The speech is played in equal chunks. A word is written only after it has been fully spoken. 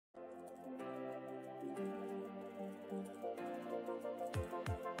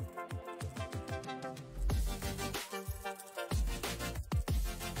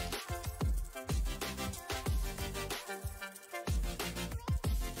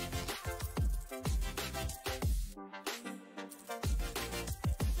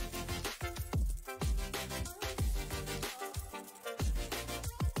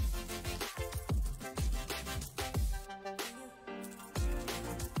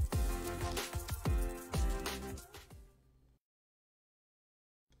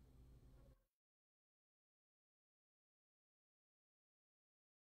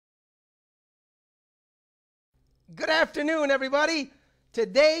Good afternoon, everybody.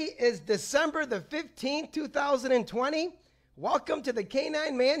 Today is December the 15th, 2020. Welcome to the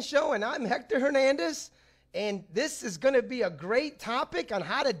Canine Man Show, and I'm Hector Hernandez. And this is going to be a great topic on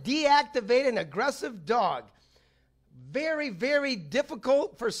how to deactivate an aggressive dog. Very, very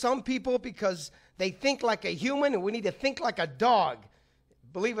difficult for some people because they think like a human, and we need to think like a dog,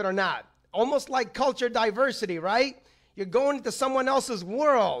 believe it or not. Almost like culture diversity, right? You're going into someone else's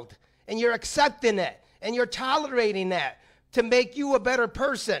world, and you're accepting it, and you're tolerating that to make you a better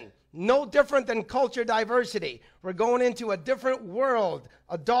person. No different than culture diversity. We're going into a different world,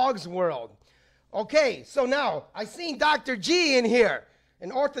 a dog's world. Okay, so now I seen Dr. G in here, an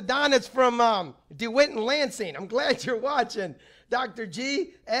orthodontist from DeWitt and Lansing. I'm glad you're watching, Dr.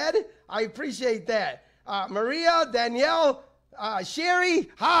 G. Ed, I appreciate that. Maria, Danielle, Sherry,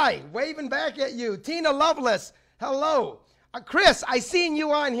 hi, waving back at you. Tina Lovelace, hello. Chris, I seen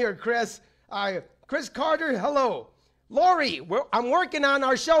you on here, Chris. Chris Carter, hello. Lori, I'm working on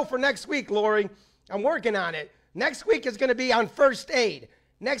our show for next week, Lori. I'm working on it. Next week is going to be on first aid.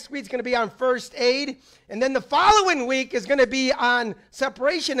 Next week's going to be on first aid. And then the following week is going to be on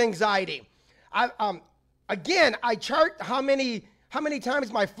separation anxiety. Again, I chart how many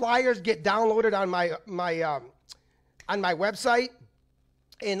times my flyers get downloaded on my website.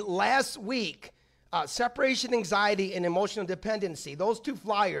 And last week, separation anxiety and emotional dependency, those two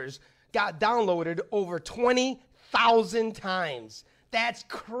flyers got downloaded over 20,000 times. That's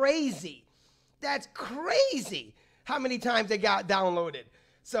crazy. That's crazy how many times they got downloaded.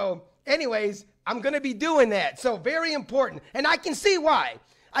 So anyways, I'm going to be doing that. So very important. And I can see why.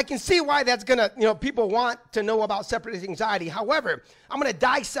 I can see why that's going to, people want to know about separation anxiety. However, I'm going to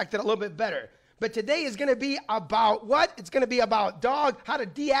dissect it a little bit better. But today is going to be about what? It's going to be about how to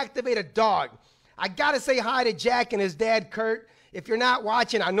deactivate a dog. I got to say hi to Jack and his dad, Kurt. If you're not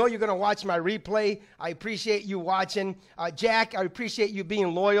watching, I know you're going to watch my replay. I appreciate you watching. Jack, I appreciate you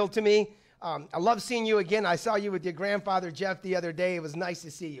being loyal to me. I love seeing you again. I saw you with your grandfather, Jeff, the other day. It was nice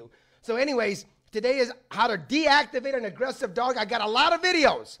to see you. So anyways, today is how to deactivate an aggressive dog. I got a lot of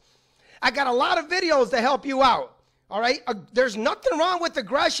videos. To help you out. All right? There's nothing wrong with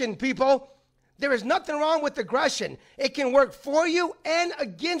aggression, people. There is nothing wrong with aggression. It can work for you and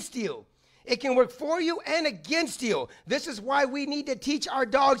against you. It can work for you and against you. This is why we need to teach our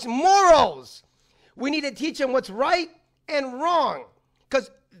dogs morals. We need to teach them what's right and wrong. Because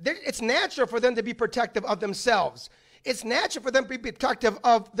it's natural for them to be protective of themselves. It's natural for them to be protective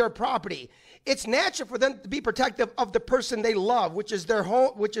of their property. It's natural for them to be protective of the person they love, which is their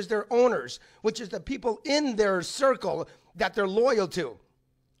home, which is their owners, which is the people in their circle that they're loyal to.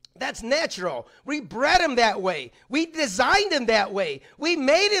 That's natural. We bred him that way. We designed him that way. We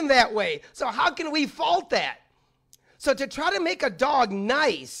made him that way. So how can we fault that? So to try to make a dog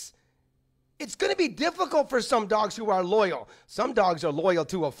nice, it's going to be difficult for some dogs who are loyal. Some dogs are loyal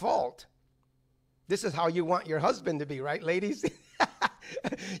to a fault. This is how you want your husband to be, right, ladies?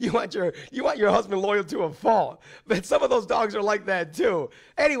 You want your husband loyal to a fault. But some of those dogs are like that too.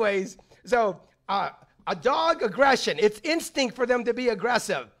 Anyways, so a dog aggression, it's instinct for them to be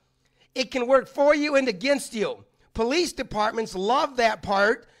aggressive. It can work for you and against you. Police departments love that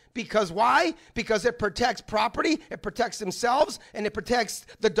part because why? Because it protects property, it protects themselves, and it protects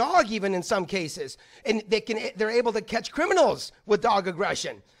the dog even in some cases. And they're able to catch criminals with dog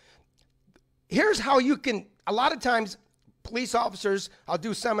aggression. Here's how you can, a lot of times police officers, I'll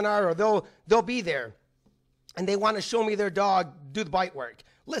do seminar or they'll be there and they want to show me their dog do the bite work.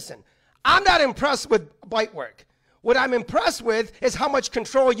 Listen, I'm not impressed with bite work. What I'm impressed with is how much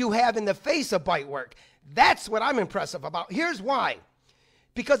control you have in the face of bite work. That's what I'm impressive about. Here's why.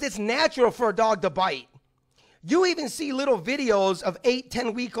 Because it's natural for a dog to bite. You even see little videos of 8,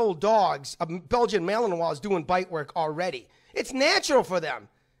 10-week-old dogs, of Belgian Malinois doing bite work already. It's natural for them.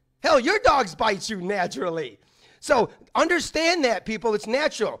 Hell, your dogs bite you naturally. So understand that, people. It's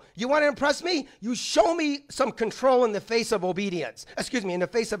natural. You want to impress me? You show me some control in the face of obedience. In the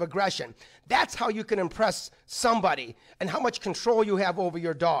face of aggression. That's how you can impress somebody and how much control you have over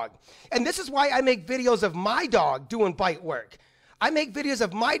your dog. And this is why I make videos of my dog doing bite work. I make videos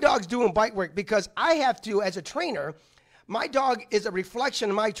of my dogs doing bite work because I have to, as a trainer, my dog is a reflection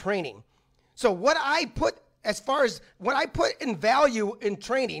of my training. So what I put in value in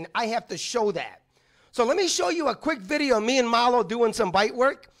training, I have to show that. So let me show you a quick video of me and Malo doing some bite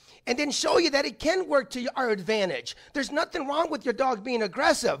work and then show you that it can work to our advantage. There's nothing wrong with your dog being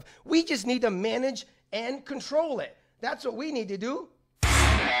aggressive. We just need to manage and control it. That's what we need to do.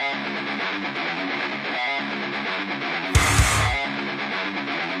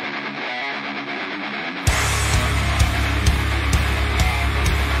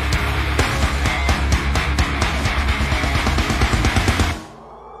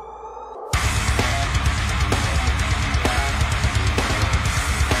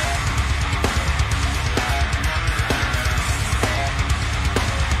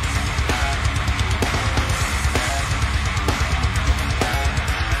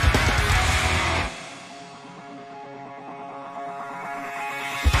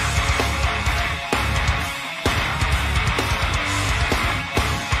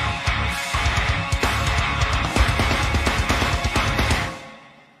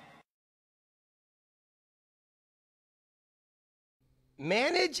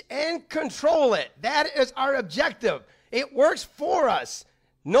 manage and control it. That is our objective. It works for us.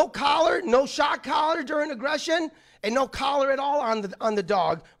 No collar, no shock collar during aggression, and no collar at all on the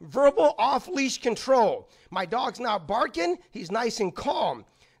dog. Verbal off-leash control. My dog's not barking. He's nice and calm.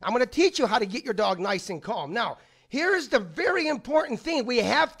 I'm going to teach you how to get your dog nice and calm. Now, here's the very important thing. We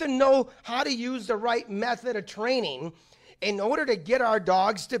have to know how to use the right method of training in order to get our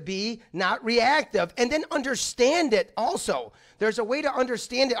dogs to be not reactive, and then understand it also. There's a way to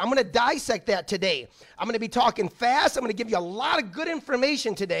understand it. I'm going to dissect that today. I'm going to be talking fast. I'm going to give you a lot of good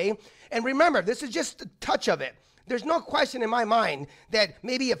information today. And remember, this is just a touch of it. There's no question in my mind that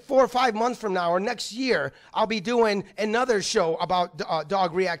maybe 4 or 5 months from now or next year, I'll be doing another show about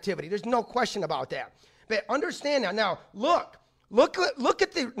dog reactivity. There's no question about that. But understand that. Now, look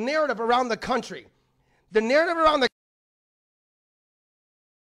at the narrative around the country. The narrative around the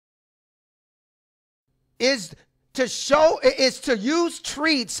is to use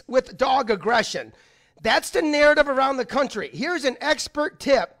treats with dog aggression. That's the narrative around the country. Here's an expert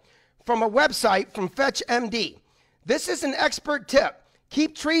tip from a website from Fetch MD. This is an expert tip.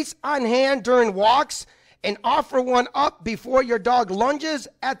 Keep treats on hand during walks and offer one up before your dog lunges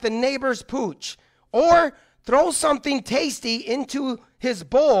at the neighbor's pooch. Or throw something tasty into his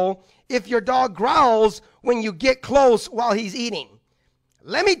bowl if your dog growls when you get close while he's eating.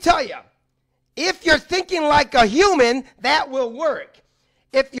 Let me tell you, if you're thinking like a human, that will work.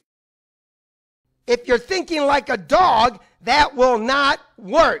 If you're thinking like a dog, that will not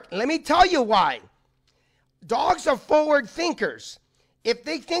work. Let me tell you why. Dogs are forward thinkers. If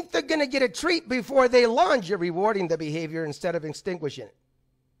they think they're going to get a treat before they lunge, you're rewarding the behavior instead of extinguishing it.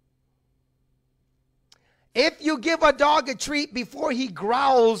 If you give a dog a treat before he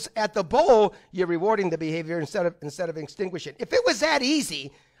growls at the bowl, you're rewarding the behavior instead of extinguishing it. If it was that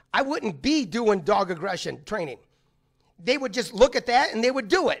easy, I wouldn't be doing dog aggression training. They would just look at that and they would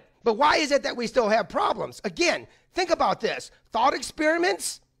do it. But why is it that we still have problems? Again, think about this. Thought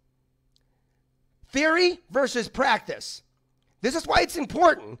experiments, theory versus practice. This is why it's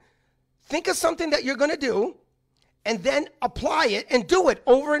important. Think of something that you're going to do and then apply it and do it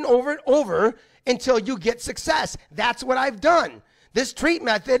over and over and over until you get success. That's what I've done. This treat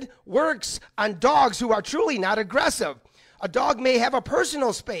method works on dogs who are truly not aggressive. A dog may have a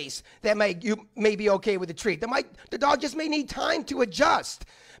personal space that you may be okay with the treat. The dog just may need time to adjust.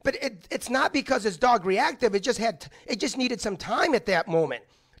 But it's not because it's dog reactive. It just needed some time at that moment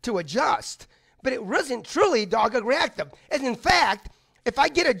to adjust. But it wasn't truly dog reactive. And in fact, if I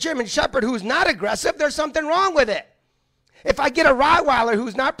get a German Shepherd who's not aggressive, there's something wrong with it. If I get a Rottweiler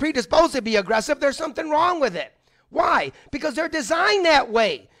who's not predisposed to be aggressive, there's something wrong with it. Why? Because they're designed that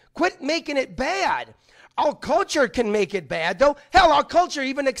way. Quit making it bad. Our culture can make it bad, though. Hell, our culture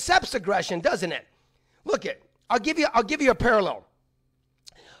even accepts aggression, doesn't it? Look it. I'll give you a parallel.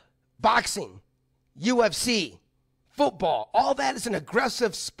 Boxing, UFC, football, all that is an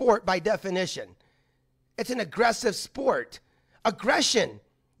aggressive sport by definition. It's an aggressive sport. Aggression,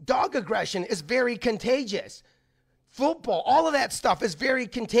 dog aggression is very contagious. Football, all of that stuff is very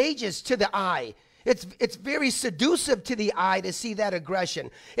contagious to the eye. It's very seductive to the eye to see that aggression.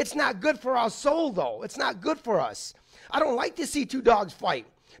 It's not good for our soul, though. It's not good for us. I don't like to see two dogs fight,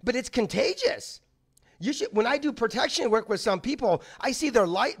 but it's contagious. When I do protection work with some people, I see their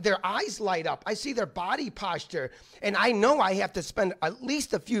eyes light up. I see their body posture, and I know I have to spend at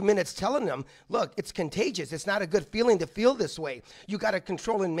least a few minutes telling them, look, it's contagious. It's not a good feeling to feel this way. You got to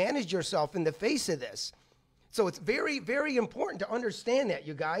control and manage yourself in the face of this. So it's very, very important to understand that,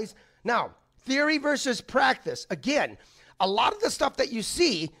 you guys. Now, theory versus practice. Again, a lot of the stuff that you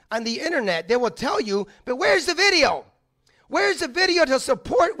see on the internet, they will tell you, but where's the video? Where's the video to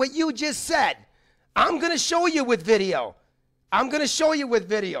support what you just said? I'm going to show you with video. I'm going to show you with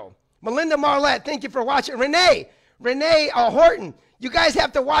video. Melinda Marlette, thank you for watching. Renee Horton, you guys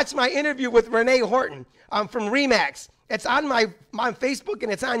have to watch my interview with Renee Horton from Remax. It's on my Facebook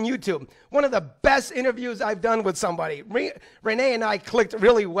and it's on YouTube. One of the best interviews I've done with somebody. Renee and I clicked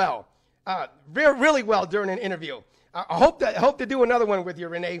really well. Really well during an interview. I hope to do another one with you,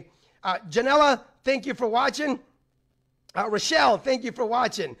 Renee. Janella, thank you for watching. Rochelle, thank you for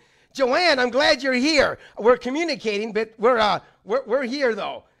watching. Joanne, I'm glad you're here. We're communicating, but we're here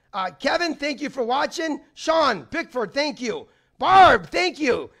though. Kevin, thank you for watching. Sean Pickford, thank you. Barb, thank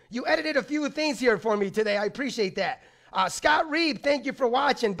you. You edited a few things here for me today. I appreciate that. Scott Reed, thank you for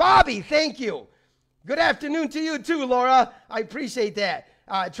watching. Bobby, thank you. Good afternoon to you too, Laura. I appreciate that.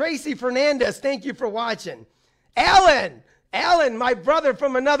 Tracy Fernandez, thank you for watching. Alan, my brother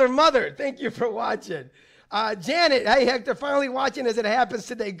from another mother, thank you for watching. Janet, hey, Hector, finally watching as it happens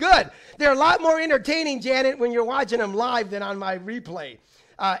today. Good. They're a lot more entertaining, Janet, when you're watching them live than on my replay.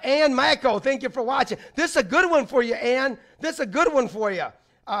 Ann Mako, thank you for watching. This is a good one for you, Ann. This is a good one for you.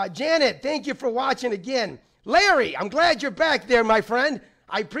 Janet, thank you for watching again. Larry, I'm glad you're back there, my friend.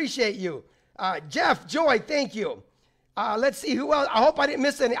 I appreciate you. Jeff, Joy, thank you. Let's see who else. I hope I didn't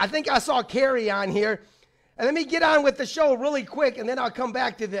miss any. I think I saw Carrie on here. And let me get on with the show really quick, and then I'll come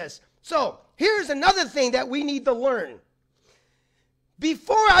back to this. So here's another thing that we need to learn.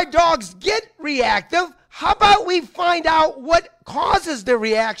 Before our dogs get reactive, how about we find out what causes the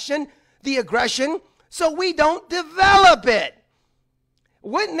reaction, the aggression, so we don't develop it?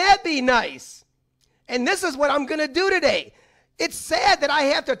 Wouldn't that be nice? And this is what I'm going to do today. It's sad that I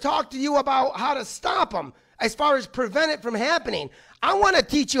have to talk to you about how to stop them as far as prevent it from happening. I want to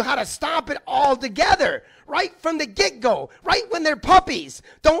teach you how to stop it altogether, right from the get-go, right when they're puppies.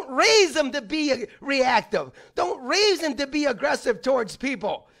 Don't raise them to be reactive. Don't raise them to be aggressive towards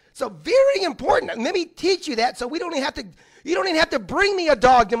people. So very important. Let me teach you that so you don't even have to bring me a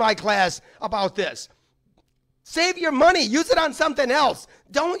dog to my class about this. Save your money. Use it on something else.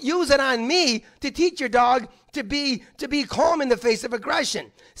 Don't use it on me to teach your dog to be calm in the face of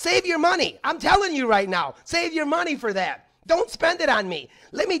aggression. Save your money. I'm telling you right now. Save your money for that. Don't spend it on me.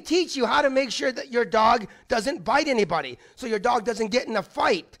 Let me teach you how to make sure that your dog doesn't bite anybody, so your dog doesn't get in a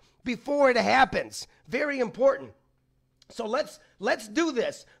fight before it happens. Very important. So let's do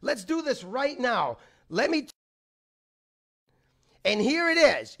this. Let's do this right now. And here it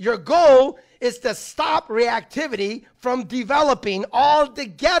is. Your goal is to stop reactivity from developing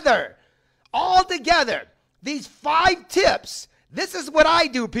altogether. Altogether. These 5 tips. This is what I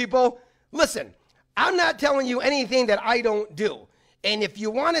do, people. Listen, I'm not telling you anything that I don't do. And if you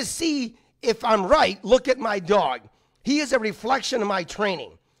want to see if I'm right, look at my dog. He is a reflection of my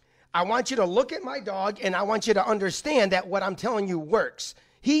training. I want you to look at my dog, and I want you to understand that what I'm telling you works.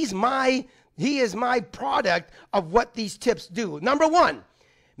 He is my product of what these tips do. Number 1,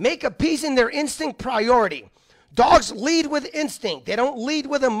 make appeasing their instinct priority. Dogs lead with instinct. They don't lead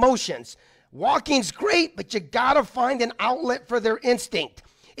with emotions. Walking's great, but you got to find an outlet for their instinct.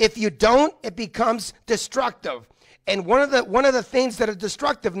 If you don't, it becomes destructive. And one of the things that is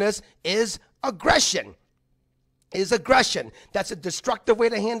destructiveness is aggression. That's a destructive way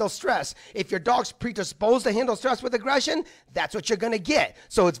to handle stress. If your dog's predisposed to handle stress with aggression, that's what you're going to get.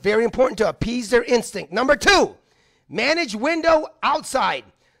 So it's very important to appease their instinct. Number 2, manage window outside.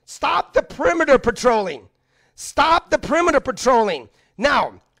 Stop the perimeter patrolling. Stop the perimeter patrolling.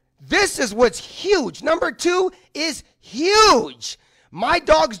 Now, this is what's huge. Number 2 is huge. My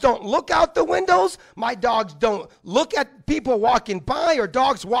dogs don't look out the windows. My dogs don't look at people walking by or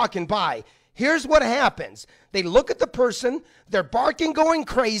dogs walking by. Here's what happens. They look at the person. They're barking, going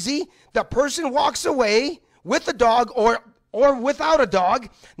crazy. The person walks away with the dog or without a dog.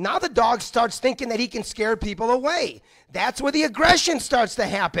 Now the dog starts thinking that he can scare people away. That's where the aggression starts to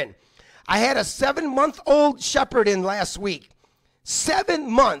happen. I had a 7-month-old shepherd in last week.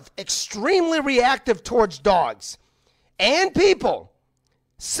 7-month, extremely reactive towards dogs and people.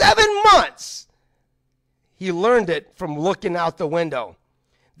 7 months. He learned it from looking out the window.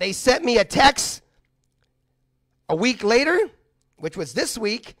 They sent me a text a week later, which was this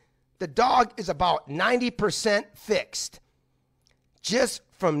week. The dog is about 90% fixed just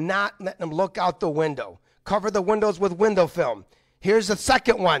from not letting them look out the window. Cover the windows with window film. Here's the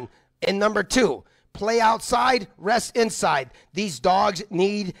second one in number 2. Play outside, rest inside. These dogs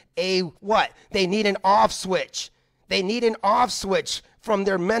need a what? They need an off switch. They need an off switch from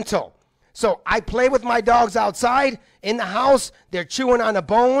their mental. So I play with my dogs outside. In the house, they're chewing on a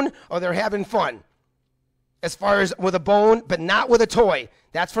bone or they're having fun. As far as with a bone, but not with a toy.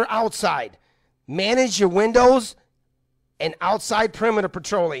 That's for outside. Manage your windows and outside perimeter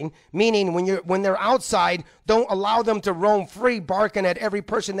patrolling, meaning when they're outside, don't allow them to roam free barking at every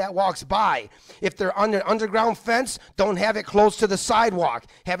person that walks by. If they're on an underground fence, don't have it close to the sidewalk.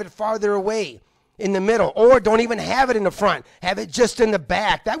 Have it farther away in the middle, or don't even have it in the front. Have it just in the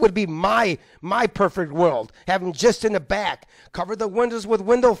back. That would be my perfect world. Have them just in the back. Cover the windows with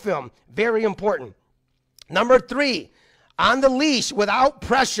window film. Very important. Number 3, on the leash without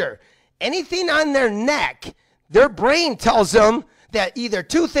pressure. Anything on their neck, their brain tells them that either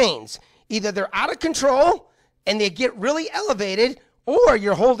 2 things. Either they're out of control and they get really elevated, or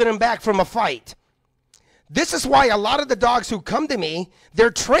you're holding them back from a fight. This is why a lot of the dogs who come to me,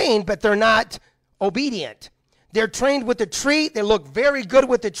 they're trained, but they're not obedient. They're trained with the treat. They look very good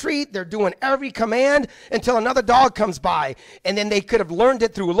with the treat. They're doing every command until another dog comes by. And then they could have learned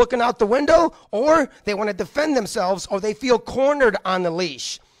it through looking out the window, or they want to defend themselves, or they feel cornered on the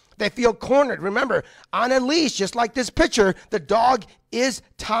leash. They feel cornered. Remember, on a leash, just like this picture, the dog is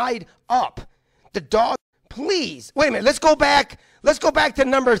tied up. The dog, please, wait a minute, let's go back to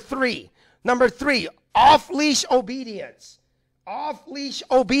number 3. Number 3, off-leash obedience. Off-leash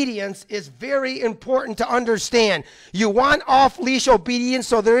obedience is very important to understand. You want off-leash obedience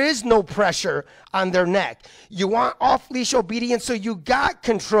so there is no pressure on their neck. You want off-leash obedience so you got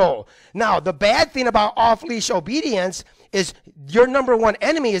control. Now, the bad thing about off-leash obedience is your number one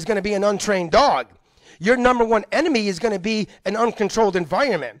enemy is going to be an untrained dog. Your number one enemy is going to be an uncontrolled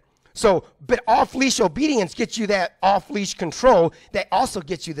environment. So, but off-leash obedience gets you that off-leash control. That also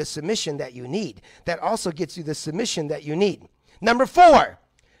gets you the submission that you need. That also gets you the submission that you need. Number 4,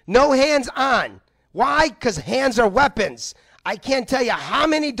 no hands on. Why? Because hands are weapons. I can't tell you how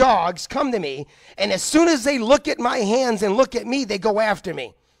many dogs come to me, and as soon as they look at my hands and look at me, they go after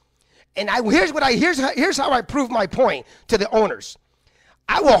me. And here's how I prove my point to the owners.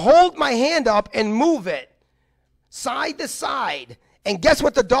 I will hold my hand up and move it side to side, and guess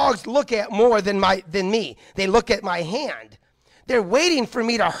what the dogs look at more than me? They look at my hand. They're waiting for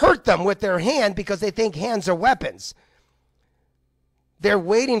me to hurt them with their hand because they think hands are weapons. They're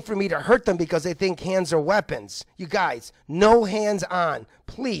waiting for me to hurt them because they think hands are weapons. You guys, no hands on.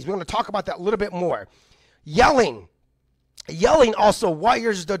 Please, we're going to talk about that a little bit more. Yelling. Yelling also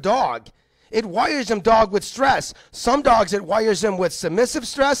wires the dog. It wires them dog with stress. Some dogs, it wires them with submissive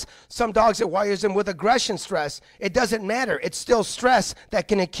stress. Some dogs, it wires them with aggression stress. It doesn't matter. It's still stress that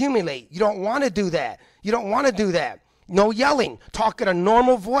can accumulate. You don't want to do that. You don't want to do that. No yelling. Talk at a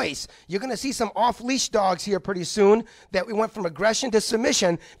normal voice. You're going to see some off-leash dogs here pretty soon that we went from aggression to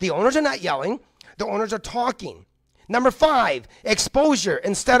submission. The owners are not yelling. The owners are talking. Number 5, exposure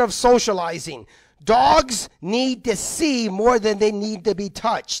instead of socializing. Dogs need to see more than they need to be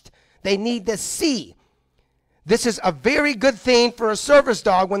touched. They need to see. This is a very good thing for a service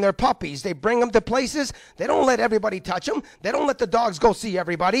dog when they're puppies. They bring them to places. They don't let everybody touch them. They don't let the dogs go see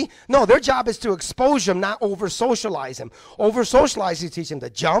everybody. No, their job is to expose them, not over-socialize them. Over-socialize, you teach them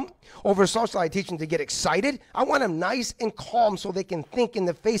to jump. Over-socialize, teach them to get excited. I want them nice and calm so they can think in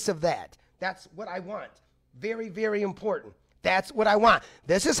the face of that. That's what I want. Very, very important. That's what I want.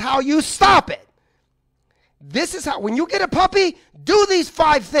 This is how you stop it. This is how, when you get a puppy, do these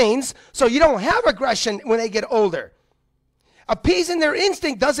 5 things so you don't have aggression when they get older. Appeasing their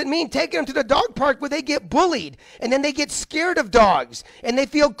instinct doesn't mean taking them to the dog park where they get bullied and then they get scared of dogs and they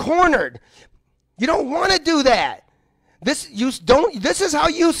feel cornered. You don't want to do that. This is how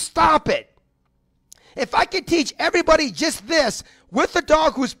you stop it. If I could teach everybody just this with a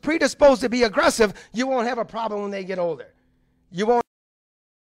dog who's predisposed to be aggressive, you won't have a problem when they get older. You won't.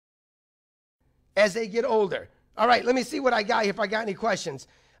 As they get older. All right, let me see what I got here if I got any questions.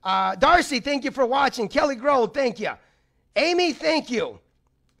 Darcy, thank you for watching. Kelly Grove, thank you. Amy, thank you.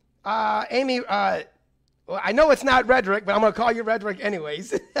 Amy, well, I know it's not Redrick, but I'm going to call you Redrick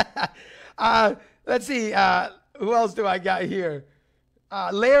anyways. Let's see, who else do I got here?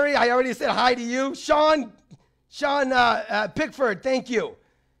 Larry, I already said hi to you. Sean Pickford, thank you.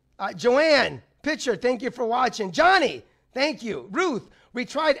 Joanne Pitcher, thank you for watching. Johnny, thank you. Ruth, we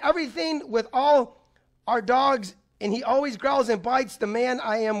tried everything with all our dogs, and he always growls and bites the man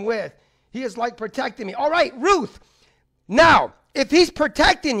I am with. He is like protecting me. All right, Ruth. Now, if he's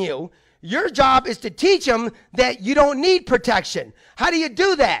protecting you, your job is to teach him that you don't need protection. How do you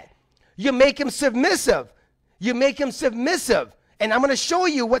do that? You make him submissive. You make him submissive. And I'm going to show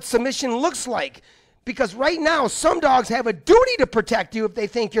you what submission looks like. Because right now, some dogs have a duty to protect you if they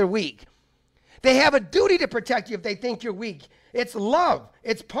think you're weak. They have a duty to protect you if they think you're weak. It's love.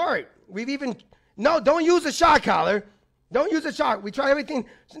 It's part. No, don't use a shock collar. Don't use a shock. We try everything.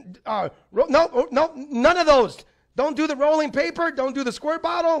 No, none of those. Don't do the rolling paper. Don't do the squirt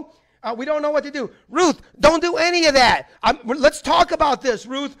bottle. We don't know what to do. Ruth, don't do any of that. Let's talk about this,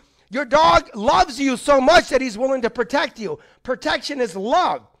 Ruth. Your dog loves you so much that he's willing to protect you. Protection is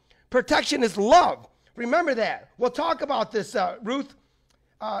love. Protection is love. Remember that. We'll talk about this, Ruth.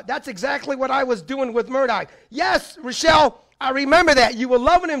 That's exactly what I was doing with Murdoch. Yes, Rochelle, I remember that. You were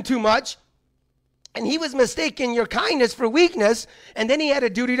loving him too much, and he was mistaking your kindness for weakness, and then he had a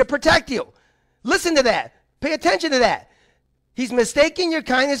duty to protect you. Listen to that. Pay attention to that. He's mistaking your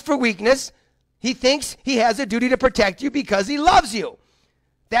kindness for weakness. He thinks he has a duty to protect you because he loves you.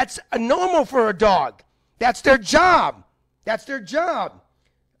 That's normal for a dog. That's their job. That's their job.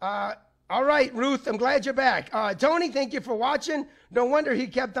 All right, Ruth, I'm glad you're back. Tony, thank you for watching. No wonder he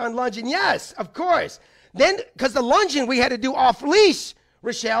kept on lunging. Yes, of course. Then, because the lunging we had to do off leash,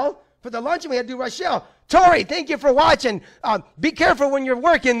 Rochelle. For the lunging we had to do Rochelle. Tori, thank you for watching. Be careful when you're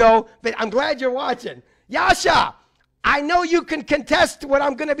working, though, but I'm glad you're watching. Yasha, I know you can contest what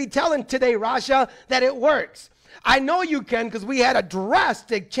I'm going to be telling today, Rasha, that it works. I know you can because we had a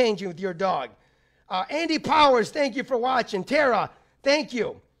drastic change with your dog. Andy Powers, thank you for watching. Tara, thank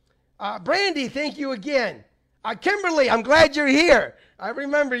you. Brandy, thank you again. Kimberly, I'm glad you're here. I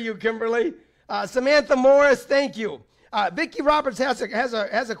remember you, Kimberly. Samantha Morris, thank you. Vicki Roberts has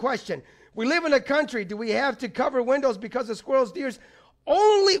a question. We live in a country. Do we have to cover windows because of squirrels, deers?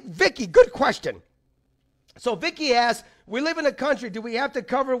 Only, Vicki, good question. So Vicki asks, we live in a country. Do we have to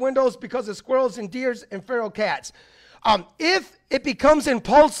cover windows because of squirrels and deers and feral cats? If it becomes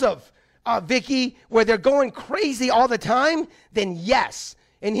impulsive, Vicki, where they're going crazy all the time, then yes.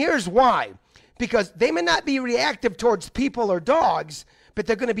 And here's why. Because they may not be reactive towards people or dogs, but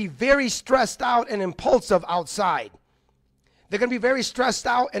they're going to be very stressed out and impulsive outside. They're going to be very stressed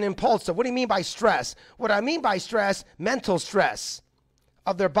out and impulsive. What do you mean by stress? What I mean by stress, mental stress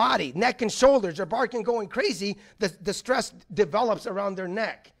of their body, neck and shoulders. They're barking, going crazy. The stress develops around their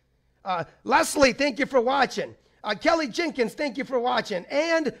neck. Leslie, thank you for watching. Kelly Jenkins, thank you for watching.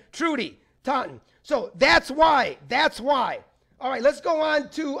 And Trudy Taunton. So that's why. All right, let's go on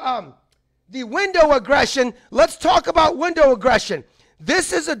to the window aggression. Let's talk about window aggression.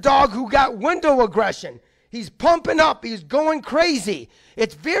 This is a dog who got window aggression. He's pumping up. He's going crazy.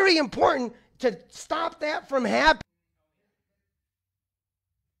 It's very important to stop that from happening.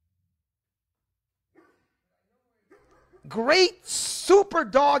 Great super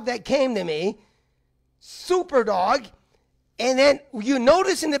dog that came to me. Super dog. And then you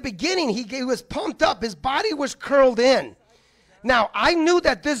notice in the beginning, he was pumped up. His body was curled in. Now, I knew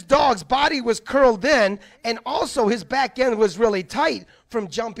that this dog's body was curled in, and also his back end was really tight from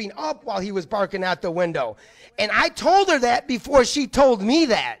jumping up while he was barking at the window. And I told her that before she told me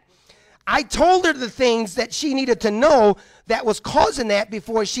that. I told her the things that she needed to know that was causing that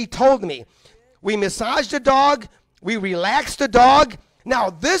before she told me. We massaged the dog. We relaxed the dog. Now,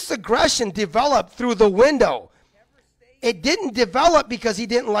 this aggression developed through the window. It didn't develop because he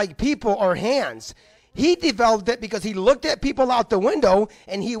didn't like people or hands. He developed it because he looked at people out the window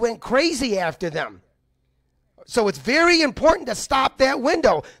and he went crazy after them. So it's very important to stop that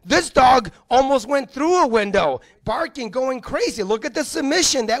window. This dog almost went through a window, barking, going crazy. Look at the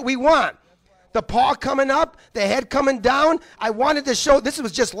submission that we want. The paw coming up, the head coming down. I wanted to show, this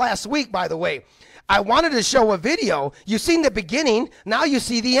was just last week, by the way. I wanted to show a video. You've seen the beginning, now you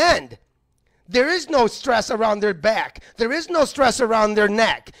see the end. There is no stress around their back. There is no stress around their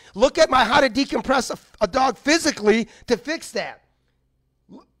neck. Look at my how to decompress a dog physically to fix that.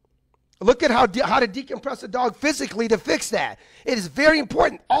 Look at how to decompress a dog physically to fix that. It is very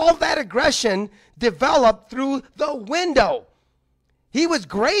important. All that aggression developed through the window. He was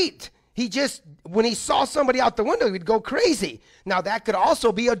great. He just, when he saw somebody out the window, he would go crazy. Now, that could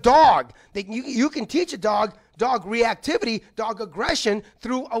also be a dog. You can teach a dog reactivity, dog aggression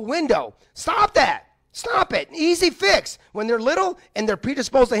through a window. Stop that. Stop it. Easy fix. When they're little and they're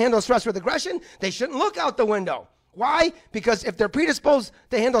predisposed to handle stress with aggression, they shouldn't look out the window. Why? Because if they're predisposed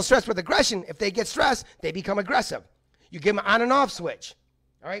to handle stress with aggression, if they get stressed, they become aggressive. You give them an on and off switch.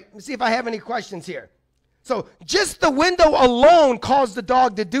 All right? Let me see if I have any questions here. So just the window alone caused the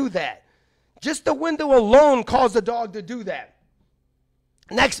dog to do that. Just the window alone caused the dog to do that.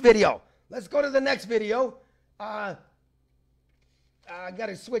 Next video. Let's go to the next video. I got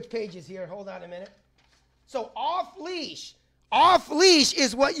to switch pages here. Hold on a minute. So off leash. Off leash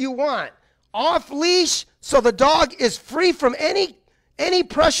is what you want. Off leash, so the dog is free from any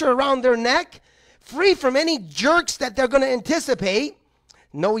pressure around their neck, free from any jerks that they're going to anticipate.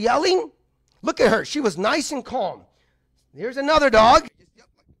 No yelling. Look at her. She was nice and calm. Here's another dog.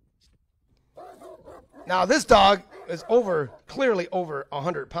 Now this dog is clearly over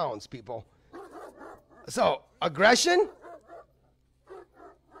 100 pounds, people. So aggression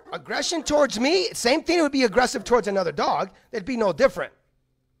towards me, same thing. It would be aggressive towards another dog. It'd be no different.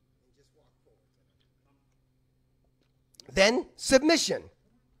 Then submission.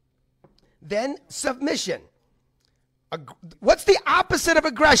 Then submission. What's the opposite of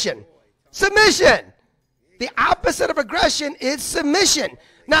aggression? Submission. The opposite of aggression is submission.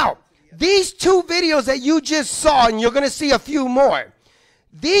 Now, these two videos that you just saw, and you're going to see a few more,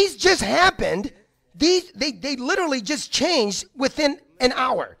 these just happened. They literally just changed within an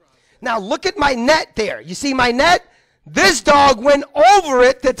hour. Now, look at my net there. You see my net? This dog went over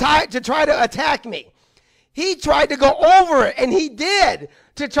it to try to attack me. He tried to go over it, and he did,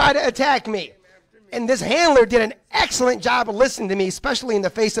 to try to attack me. And this handler did an excellent job of listening to me, especially in the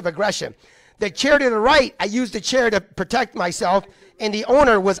face of aggression. The chair to the right, I used the chair to protect myself, and the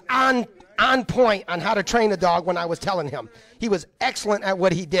owner was on point on how to train the dog when I was telling him. He was excellent at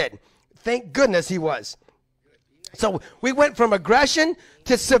what he did. Thank goodness he was. So we went from aggression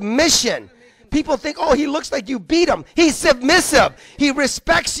to submission. People think, oh, he looks like you beat him. He's submissive. He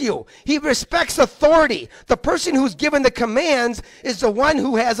respects you. He respects authority. The person who's given the commands is the one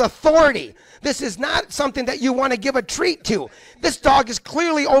who has authority. This is not something that you want to give a treat to. This dog is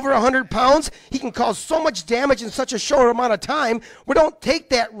clearly over 100 pounds. He can cause so much damage in such a short amount of time. We don't take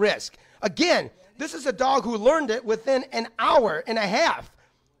that risk. Again, this is a dog who learned it within an hour and a half.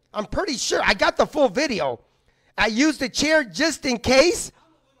 I'm pretty sure. I got the full video. I used the chair just in case.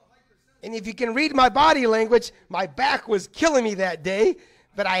 And if you can read my body language, my back was killing me that day,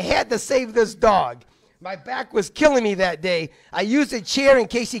 but I had to save this dog. My back was killing me that day. I used a chair in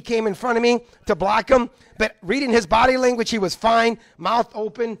case he came in front of me to block him, but reading his body language, he was fine, mouth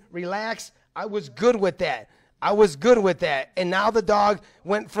open, relaxed. I was good with that. I was good with that. And now the dog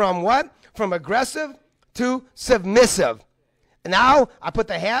went from what? From aggressive to submissive. And now I put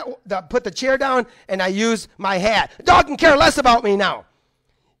the chair down, and I use my hat. The dog can care less about me now.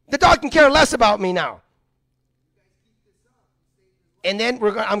 The dog can care less about me now. And then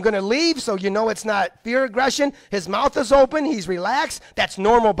I'm going to leave, so you know it's not fear aggression. His mouth is open. He's relaxed. That's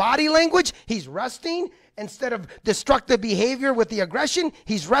normal body language. He's resting. Instead of destructive behavior with the aggression,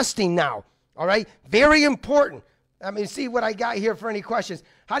 he's resting now. All right? Very important. I mean, see what I got here for any questions.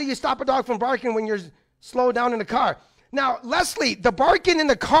 How do you stop a dog from barking when you're slowed down in the car? Now, Leslie, the barking in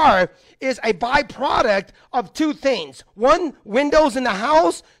the car is a byproduct of two things. One, windows in the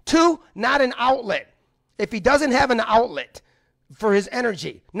house. Two, not an outlet. If he doesn't have an outlet for his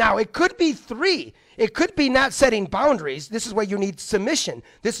energy. Now, it could be three. It could be not setting boundaries. This is where you need submission.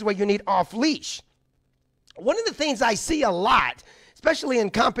 This is where you need off leash. One of the things I see a lot, especially in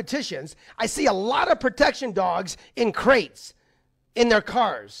competitions, I see a lot of protection dogs in crates in their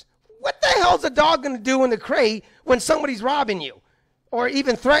cars. What the hell's a dog going to do in the crate when somebody's robbing you or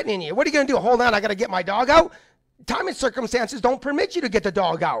even threatening you? What are you going to do? Hold on, I got to get my dog out? Time and circumstances don't permit you to get the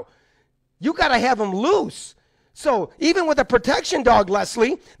dog out. You got to have him loose. So even with a protection dog,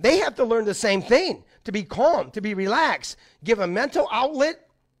 Leslie, they have to learn the same thing, to be calm, to be relaxed, give a mental outlet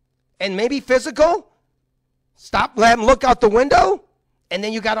and maybe physical. Stop, let him look out the window, and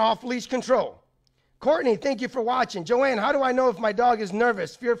then you got off-leash control. Courtney, thank you for watching. Joanne, how do I know if my dog is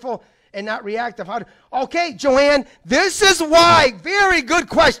nervous, fearful, and not reactive? Okay, Joanne, this is why. Very good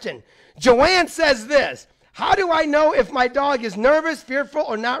question. Joanne says this. How do I know if my dog is nervous, fearful,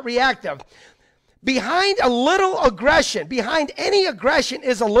 or not reactive? Behind a little aggression, behind any aggression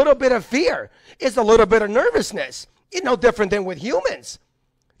is a little bit of fear, is a little bit of nervousness. It's no different than with humans.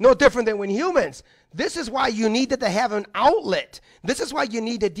 No different than with humans. This is why you needed to have an outlet. This is why you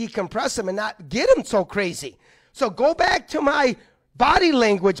need to decompress them and not get them so crazy. So go back to my body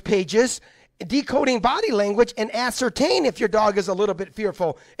language pages, decoding body language, and ascertain if your dog is a little bit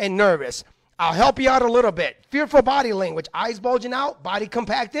fearful and nervous. I'll help you out a little bit. Fearful body language, eyes bulging out, body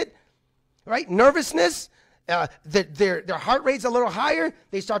compacted, right? Nervousness, their heart rate's a little higher.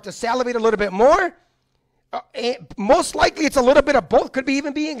 They start to salivate a little bit more. Most likely it's a little bit of both. Could be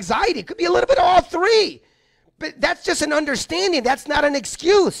even be anxiety. Could be a little bit of all three. But that's just an understanding. That's not an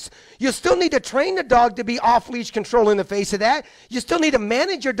excuse. You still need to train the dog to be off-leash control in the face of that. You still need to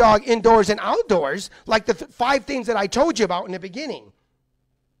manage your dog indoors and outdoors, like the 5 things that I told you about in the beginning.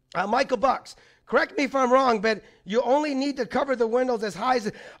 Michael Bucks, correct me if I'm wrong, but you only need to cover the windows as high as...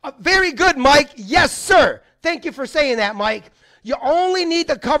 very good, Mike. Yes, sir. Thank you for saying that, Mike. You only need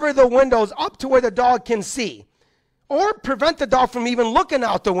to cover the windows up to where the dog can see, or prevent the dog from even looking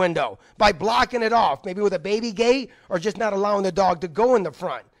out the window by blocking it off, maybe with a baby gate, or just not allowing the dog to go in the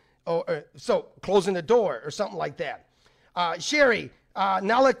front, or so closing the door or something like that. Sherry,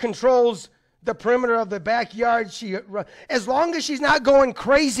 Nala controls the perimeter of the backyard. As long as she's not going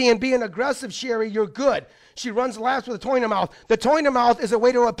crazy and being aggressive, Sherry, you're good. She runs laps with a toy in her mouth. The toy in her mouth is a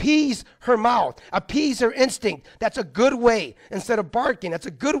way to appease her mouth, appease her instinct. That's a good way instead of barking. That's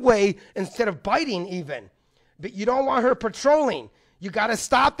a good way instead of biting even. But you don't want her patrolling. You got to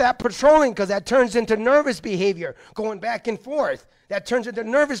stop that patrolling, because that turns into nervous behavior, going back and forth. That turns into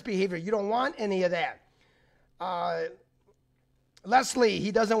nervous behavior. You don't want any of that. Leslie,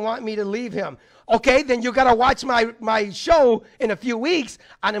 he doesn't want me to leave him. Okay, then you got to watch my show in a few weeks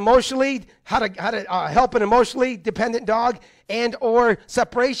on how to help an emotionally dependent dog and or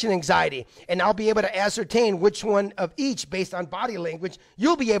separation anxiety. And I'll be able to ascertain which one of each based on body language.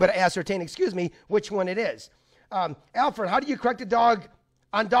 You'll be able to ascertain, which one it is. Alfred, how do you correct a dog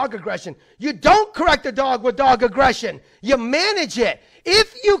on dog aggression? You don't correct a dog with dog aggression. You manage it.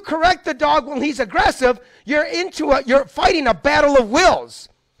 If you correct the dog when he's aggressive, you're fighting a battle of wills.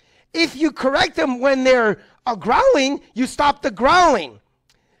 If you correct them when they're growling, you stop the growling.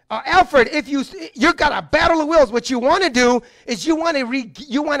 Alfred, if you've got a battle of wills, what you want to do is you want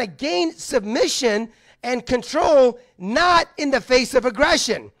to gain submission and control, not in the face of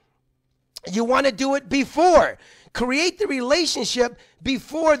aggression. You want to do it before. Create the relationship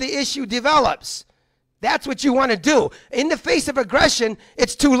before the issue develops. That's what you want to do. In the face of aggression,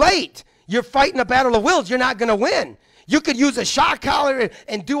 it's too late. You're fighting a battle of wills. You're not going to win. You could use a shock collar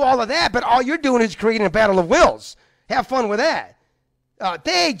and do all of that, but all you're doing is creating a battle of wills. Have fun with that.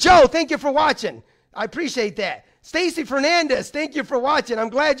 Hey, Joe, thank you for watching. I appreciate that. Stacy Hernandez, thank you for watching. I'm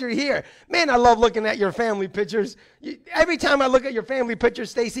glad you're here. Man, I love looking at your family pictures. Every time I look at your family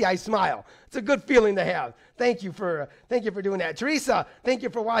pictures, Stacy, I smile. It's a good feeling to have. Thank you for doing that. Teresa, thank you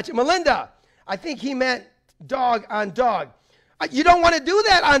for watching. Melinda, I think he meant dog on dog. You don't want to do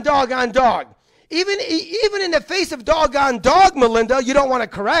that on dog on dog. Even in the face of dog on dog, Melinda, you don't want to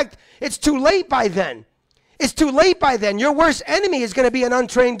correct. It's too late by then. It's too late by then. Your worst enemy is going to be an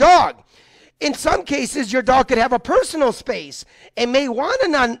untrained dog. In some cases, your dog could have a personal space and may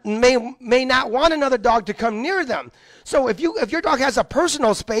not want another dog to come near them. So if your dog has a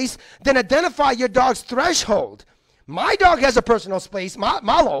personal space, then identify your dog's threshold. My dog has a personal space,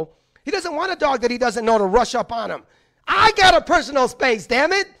 Malo. He doesn't want a dog that he doesn't know to rush up on him. I got a personal space,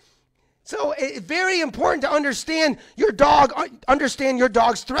 damn it. So it's very important to understand your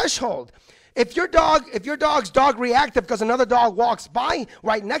dog's threshold. If your dog's dog reactive because another dog walks by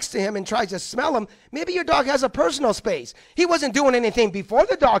right next to him and tries to smell him, maybe your dog has a personal space. He wasn't doing anything before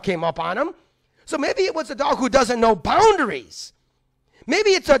the dog came up on him. So maybe it was a dog who doesn't know boundaries.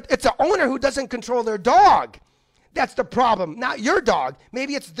 Maybe it's an owner who doesn't control their dog. That's the problem, not your dog.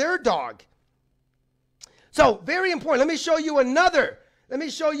 Maybe it's their dog. So very important. Let me show you another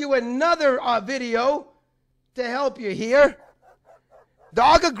video to help you here.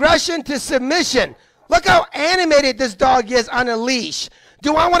 Dog aggression to submission. Look how animated this dog is on a leash.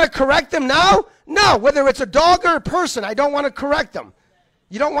 Do I want to correct him now? No, whether it's a dog or a person, I don't want to correct them.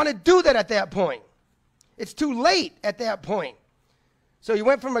 You don't want to do that at that point. It's too late at that point. So you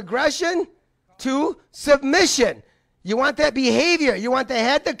went from aggression to submission. You want that behavior. You want the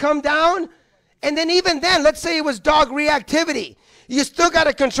head to come down. And then even then, let's say it was dog reactivity. You still got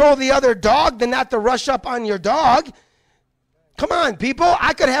to control the other dog, then not to rush up on your dog. Come on, people.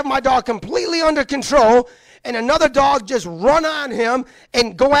 I could have my dog completely under control and another dog just run on him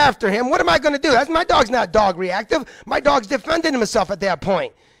and go after him. What am I going to do? My dog's not dog reactive. My dog's defending himself at that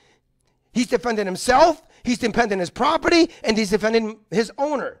point. He's defending himself, he's defending his property, and he's defending his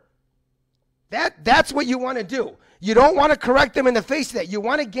owner. That's what you want to do. You don't want to correct them in the face of that. You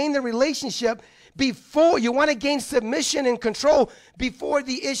want to gain the relationship before, you want to gain submission and control before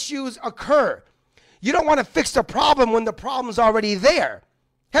the issues occur. You don't want to fix the problem when the problem's already there.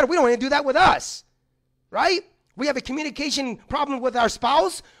 Hell, we don't want to do that with us, right? We have a communication problem with our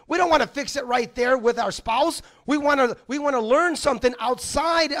spouse. We don't want to fix it right there with our spouse. We want to learn something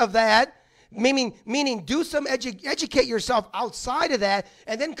outside of that, meaning do some educate yourself outside of that,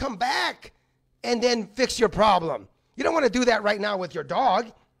 and then come back and then fix your problem. You don't want to do that right now with your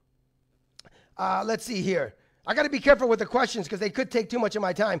dog. Let's see here. I got to be careful with the questions because they could take too much of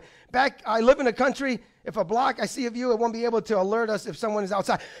my time. I live in a country, if a block I see of you, it won't be able to alert us if someone is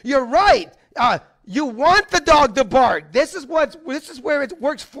outside. You're right. You want the dog to bark. This is where it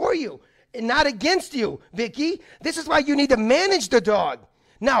works for you and not against you, Vicky. This is why you need to manage the dog.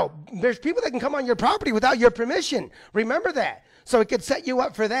 Now, there's people that can come on your property without your permission. Remember that. So it could set you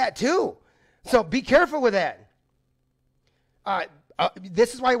up for that too. So be careful with that.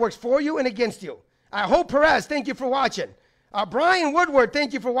 This is why it works for you and against you. Hope Perez, thank you for watching. Brian Woodward,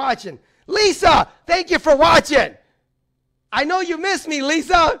 thank you for watching. Lisa, thank you for watching. I know you miss me,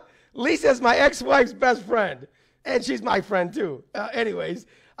 Lisa. Lisa's my ex-wife's best friend, and she's my friend too. Anyways,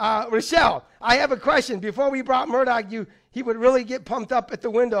 Rochelle, I have a question. Before we brought Murdoch, he would really get pumped up at the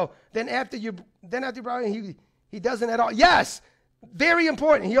window. Then after you brought him, he doesn't at all. Yes, very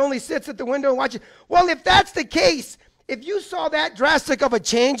important. He only sits at the window and watches. Well, if that's the case, if you saw that drastic of a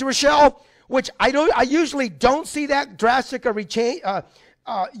change, Rochelle, which I usually don't see that drastic of a change.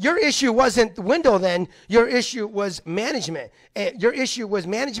 Your issue wasn't the window then. Your issue was management. Your issue was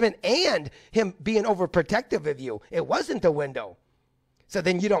management and him being overprotective of you. It wasn't the window. So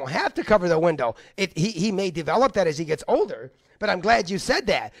then you don't have to cover the window. He may develop that as he gets older, but I'm glad you said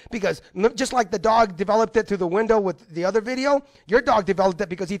that because just like the dog developed it through the window with the other video, your dog developed it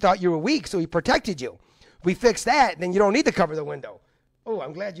because he thought you were weak, so he protected you. We fixed that, then you don't need to cover the window. Oh,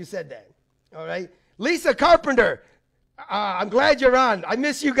 I'm glad you said that. All right. Lisa Carpenter, I'm glad you're on. I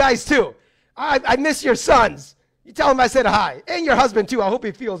miss you guys too. I miss your sons. You tell him I said hi. And your husband too. I hope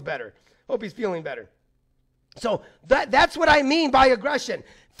he feels better. Hope he's feeling better. So that's what I mean by aggression.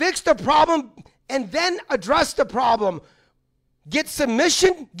 Fix the problem and then address the problem. Get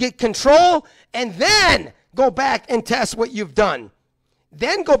submission, get control, and then go back and test what you've done.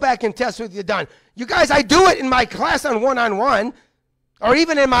 Then go back and test what you've done. You guys, I do it in my class on one-on-one, or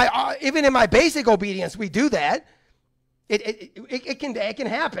even in my basic obedience, we do that. It can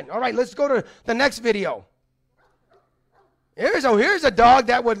happen. All right, let's go to the next video. Here's a dog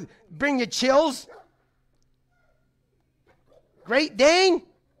that would bring you chills. Great Dane.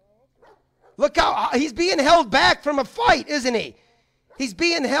 Look how he's being held back from a fight, isn't he? He's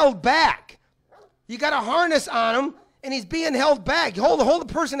being held back. You got a harness on him, and he's being held back. Hold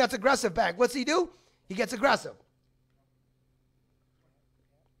the person that's aggressive back. What's he do? He gets aggressive.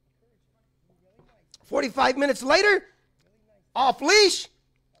 45 minutes later, off leash,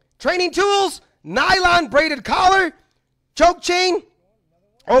 training tools, nylon braided collar, choke chain,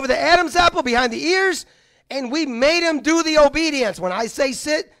 over the Adam's apple behind the ears, and we made him do the obedience. When I say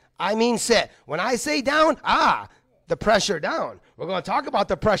sit, I mean sit. When I say down, the pressure down. We're going to talk about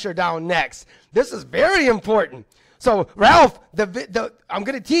the pressure down next. This is very important. So, Ralph, I'm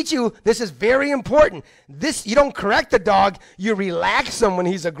going to teach you, this is very important. You don't correct the dog, you relax him when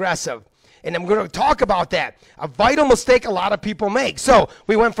he's aggressive. And I'm going to talk about that. A vital mistake a lot of people make. So,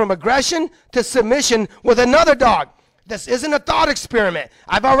 we went from aggression to submission with another dog. This isn't a thought experiment.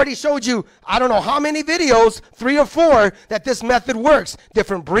 I've already showed you, I don't know how many videos, 3 or 4, that this method works.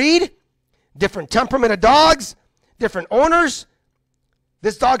 Different breed, different temperament of dogs, different owners.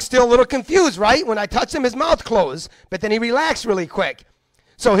 This dog's still a little confused, right? When I touch him, his mouth closed, but then he relaxed really quick.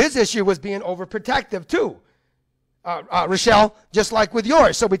 So his issue was being overprotective too. Rochelle, just like with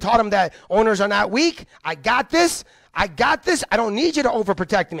yours. So we taught him that owners are not weak. I got this. I don't need you to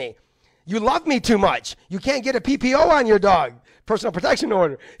overprotect me. You love me too much. You can't get a PPO on your dog, personal protection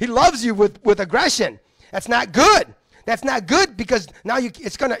order. He loves you with aggression. That's not good. That's not good because now you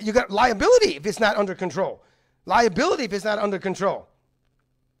got liability if it's not under control. Liability if it's not under control.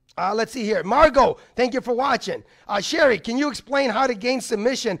 Let's see here. Margot, thank you for watching. Sherry, can you explain how to gain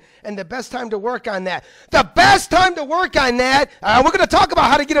submission and the best time to work on that? The best time to work on that, we're going to talk about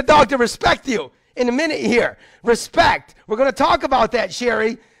how to get a dog to respect you in a minute here. Respect. We're going to talk about that,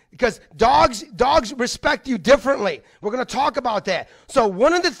 Sherry, because dogs respect you differently. We're going to talk about that. So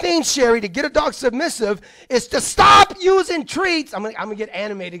one of the things, Sherry, to get a dog submissive is to stop using treats. I'm going to get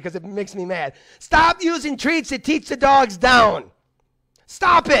animated because it makes me mad. Stop using treats to teach the dogs down.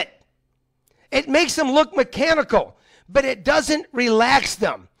 Stop it. It makes them look mechanical, but it doesn't relax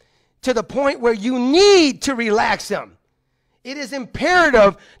them to the point where you need to relax them. It is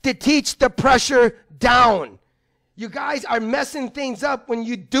imperative to teach the pressure down. You guys are messing things up when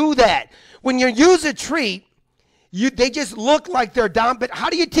you do that. When you use a treat, they just look like they're down, but how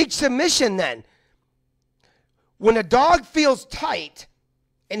do you teach submission then? When a dog feels tight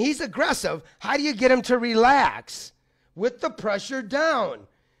and he's aggressive, how do you get him to relax? With the pressure down.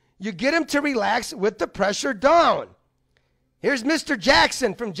 You get him to relax with the pressure down. Here's Mr.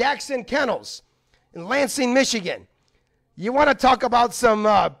 Jackson from Jackson Kennels in Lansing, Michigan. You want to talk about some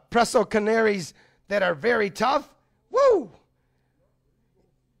Presso Canaries that are very tough? Woo!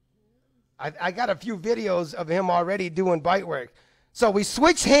 I got a few videos of him already doing bite work. So we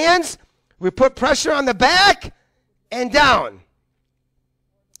switch hands, we put pressure on the back and down.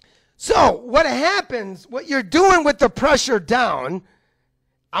 So what happens, what you're doing with the pressure down,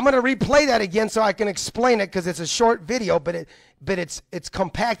 I'm going to replay that again so I can explain it because it's a short video, but it's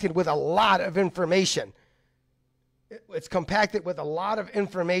compacted with a lot of information. It's compacted with a lot of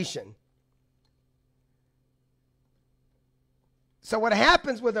information. So what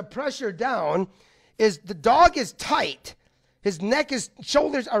happens with the pressure down is the dog is tight. His neck, his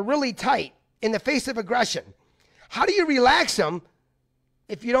shoulders are really tight in the face of aggression. How do you relax him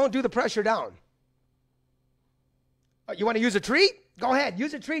if you don't do the pressure down? You want to use a treat? Go ahead.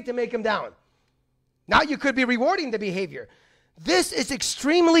 Use a treat to make him down. Now you could be rewarding the behavior. This is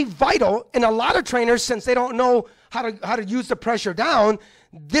extremely vital, and a lot of trainers, since they don't know how to use the pressure down,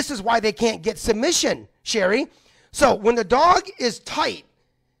 this is why they can't get submission, Sherry. So when the dog is tight,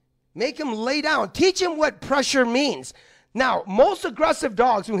 make him lay down. Teach him what pressure means. Now, most aggressive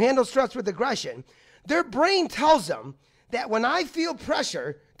dogs who handle stress with aggression, their brain tells them that when I feel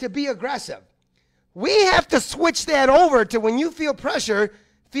pressure to be aggressive, we have to switch that over to when you feel pressure,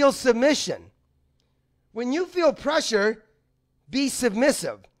 feel submission. When you feel pressure, be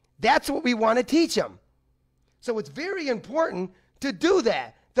submissive. That's what we want to teach them. So it's very important to do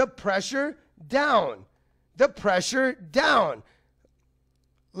that. The pressure down. The pressure down.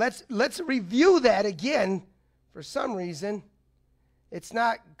 Let's review that again. For some reason, it's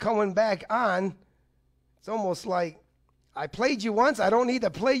not coming back on It's almost like I played you once. I don't need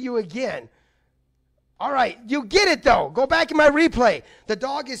to play you again. All right, you get it though. Go back in my replay. The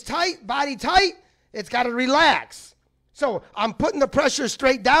dog is tight, body tight. It's got to relax. So I'm putting the pressure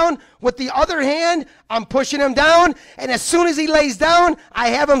straight down. With the other hand, I'm pushing him down. And as soon as he lays down, I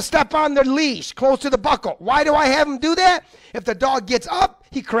have him step on the leash close to the buckle. Why do I have him do that? If the dog gets up,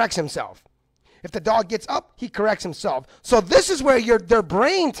 he corrects himself. If the dog gets up, he corrects himself. So this is where their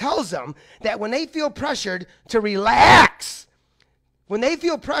brain tells them that when they feel pressured to relax, when they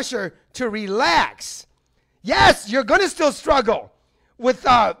feel pressure to relax, yes, you're going to still struggle with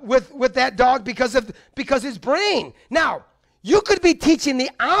that dog because his brain. Now, you could be teaching the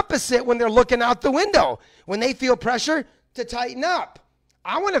opposite when they're looking out the window. When they feel pressure to tighten up.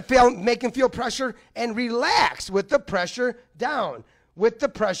 I want to make him feel pressure and relax with the pressure down. With the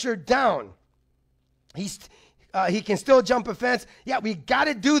pressure down. He can still jump a fence. Yeah, we got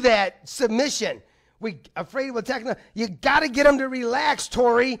to do that submission. We afraid of attacking. You got to get him to relax,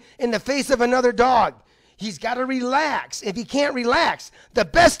 Tori, in the face of another dog. He's got to relax. If he can't relax, the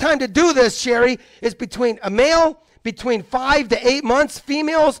best time to do this, Sherry, is between a male between 5 to 8 months,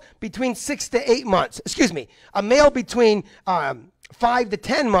 females between 6 to 8 months. Excuse me, a male between 5 to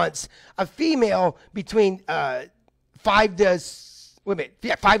 10 months, a female between 5 to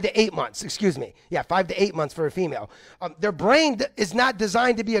 8 months, excuse me. Yeah, 5 to 8 months for a female. Their brain is not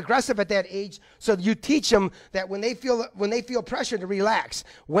designed to be aggressive at that age, so you teach them that when they feel pressure to relax.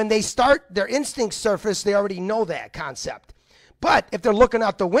 When they start their instincts surface, they already know that concept. But if they're looking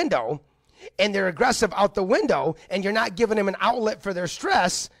out the window and they're aggressive out the window and you're not giving them an outlet for their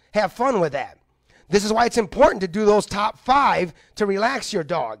stress, have fun with that. This is why it's important to do those top 5 to relax your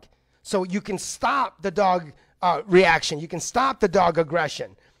dog, so you can stop the dog reaction. You can stop the dog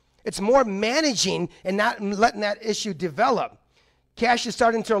aggression. It's more managing and not letting that issue develop. Cash is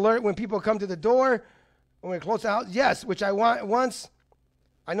starting to alert when people come to the door, when we close the house. Yes, which I want once.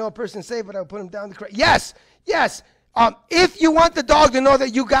 I know a person say, but I'll put him down the crate. Yes, yes. If you want the dog to know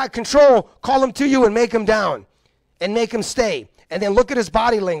that you got control, call him to you and make him down and make him stay. And then look at his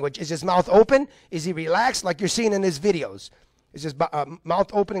body language. Is his mouth open? Is he relaxed like you're seeing in his videos? Is his mouth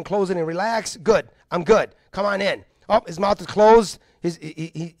open and closing and relaxed? Good. I'm good. Come on in. Oh, his mouth is closed.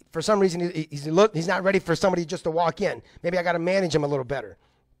 He for some reason, he's not ready for somebody just to walk in. Maybe I got to manage him a little better.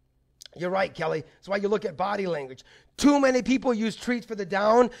 You're right, Kelly. That's why you look at body language. Too many people use treats for the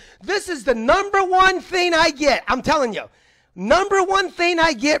down. This is the number one thing I get. I'm telling you. Number one thing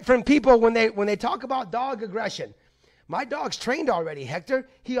I get from people when they talk about dog aggression. My dog's trained already, Hector.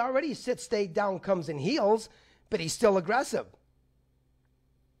 He already sits, stays down, comes and heels, but he's still aggressive.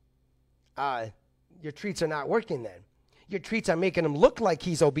 Your treats are not working then. Your treats are making him look like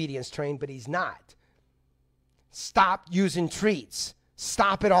he's obedience trained, but he's not. Stop using treats.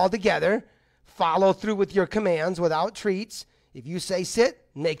 Stop it altogether. Follow through with your commands without treats. If you say sit,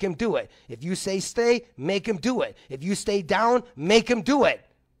 make him do it. If you say stay, make him do it. If you stay down, make him do it.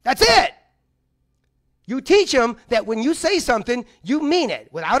 That's it. You teach him that when you say something, you mean it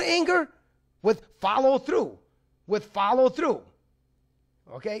without anger, with follow through. With follow through.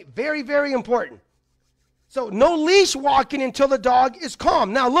 Okay? Very, very important. So no leash walking until the dog is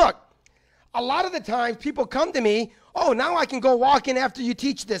calm. Now look, a lot of the times people come to me, oh, now I can go walking after you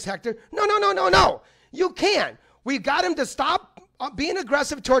teach this, Hector. No, no, no, no, no. You can't. We got him to stop being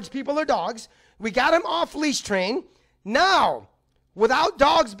aggressive towards people or dogs. We got him off leash train. Now, without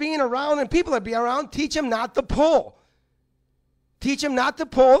dogs being around and people that be around, teach him not to pull. Teach him not to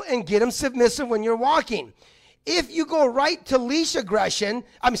pull and get him submissive when you're walking. If you go right to leash aggression,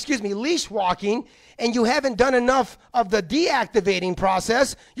 leash walking, and you haven't done enough of the deactivating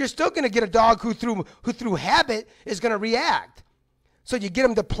process, you're still going to get a dog who through habit is going to react. So you get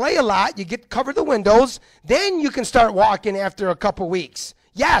them to play a lot, cover the windows, then you can start walking after a couple weeks.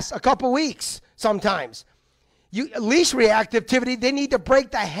 Yes, a couple weeks sometimes. Leash reactivity, they need to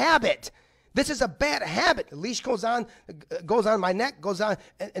break the habit. This is a bad habit. The leash goes on my neck, goes on,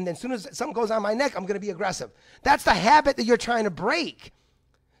 and then as soon as something goes on my neck, I'm going to be aggressive. That's the habit that you're trying to break.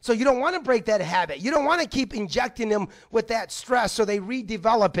 So you don't want to break that habit. You don't want to keep injecting them with that stress so they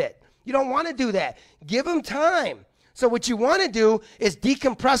redevelop it. You don't want to do that. Give them time. So what you want to do is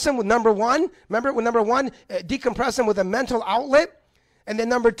decompress them with number one. Remember with number one, decompress them with a mental outlet. And then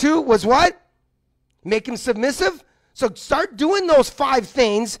number two was what? Make him submissive. So start doing those 5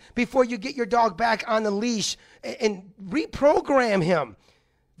 things before you get your dog back on the leash and reprogram him.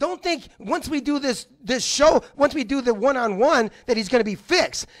 Don't think once we do this show, once we do the one-on-one, that he's going to be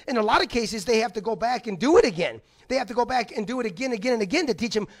fixed. In a lot of cases, they have to go back and do it again. They have to go back and do it again and again to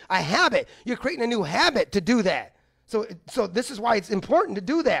teach him a habit. You're creating a new habit to do that. So this is why it's important to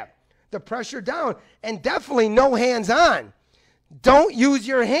do that. the pressure down. And definitely no hands on. Don't use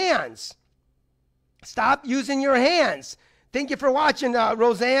your hands. Stop using your hands. Thank you for watching,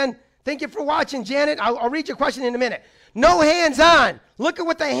 Roseanne. Thank you for watching, Janet. I'll read your question in a minute. No hands on. Look at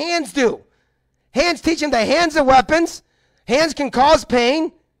what the hands do. Hands teach them the hands are weapons. Hands can cause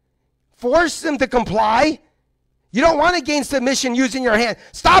pain. Force them to comply. You don't want to gain submission using your hand.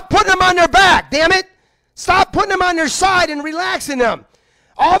 Stop putting them on their back, damn it. Stop putting them on their side and relaxing them.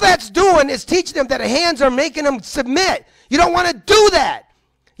 All that's doing is teaching them that the hands are making them submit. You don't want to do that.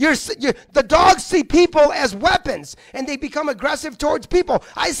 The dogs see people as weapons, and they become aggressive towards people.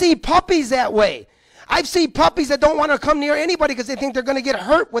 I see puppies that way. I've seen puppies that don't want to come near anybody because they think they're going to get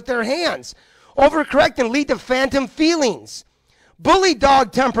hurt with their hands. Overcorrect and lead to phantom feelings. Bully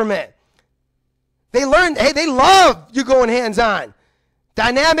dog temperament. They learn, hey, they love you going hands-on.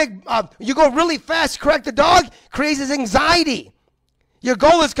 Dynamic, you go really fast, correct the dog, creates anxiety. Your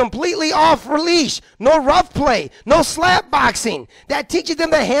goal is completely off leash. No rough play. No slap boxing. That teaches them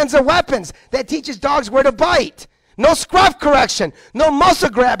the hands are weapons. That teaches dogs where to bite. No scruff correction. No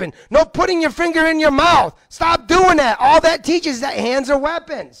muscle grabbing. No putting your finger in your mouth. Stop doing that. All that teaches that hands are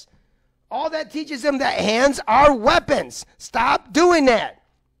weapons. All that teaches them that hands are weapons. Stop doing that.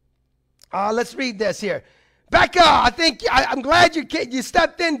 Let's read this here. Becca, I'm glad you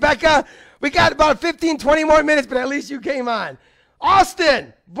stepped in, Becca. We got about 15, 20 more minutes, but at least you came on.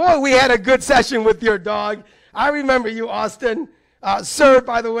 Austin, boy, we had a good session with your dog. I remember you, Austin. Sir,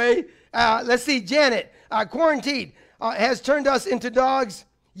 by the way. Let's see, Janet, quarantine has turned us into dogs.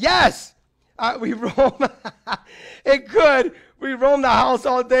 Yes, we roam. It could. We roam the house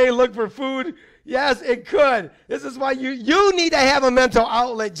all day, look for food. Yes, it could. This is why you need to have a mental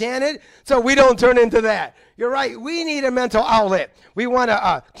outlet, Janet, so we don't turn into that. You're right. We need a mental outlet. We want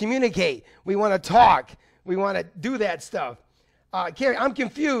to communicate. We want to talk. We want to do that stuff. Carrie, I'm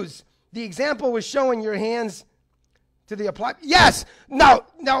confused. The example was showing your hands to the apply. Yes. Now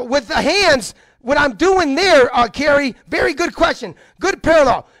with the hands, what I'm doing there, Carrie, very good question. Good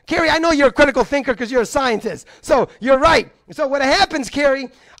parallel. Carrie, I know you're a critical thinker because you're a scientist. So you're right. So what happens, Carrie,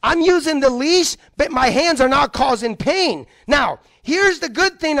 I'm using the leash, but my hands are not causing pain. Now, here's the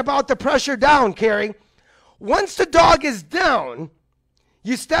good thing about the pressure down, Carrie. Once the dog is down,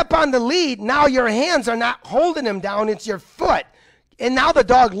 you step on the lead. Now your hands are not holding him down. It's your foot. And now the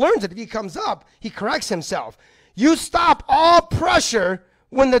dog learns it. If he comes up, he corrects himself. You stop all pressure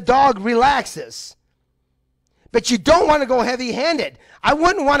when the dog relaxes. But you don't want to go heavy-handed. I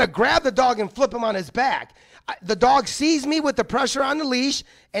wouldn't want to grab the dog and flip him on his back. The dog sees me with the pressure on the leash,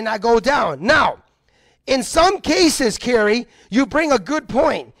 and I go down. Now, in some cases, Carrie, you bring a good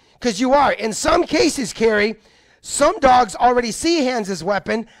point, because you are. In some cases, Carrie, some dogs already see hands as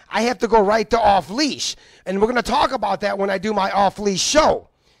weapon. I have to go right to off-leash. And we're going to talk about that when I do my off-leash show.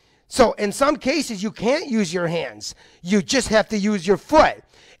 So in some cases, you can't use your hands. You just have to use your foot.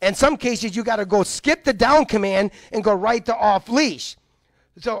 In some cases, you got to go skip the down command and go right to off-leash.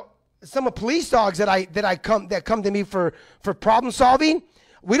 So some of police dogs that come to me for problem solving,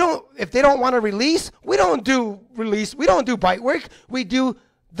 if they don't want to release, we don't do release. We don't do bite work. We do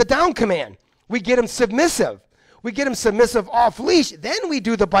the down command. We get them submissive. We get them submissive off leash. Then we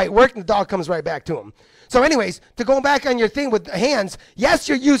do the bite work, and the dog comes right back to him. So anyways, to go back on your thing with the hands, yes,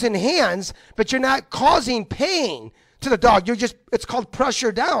 you're using hands, but you're not causing pain to the dog. It's called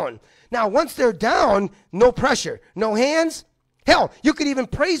pressure down. Now, once they're down, no pressure, no hands. Hell, you could even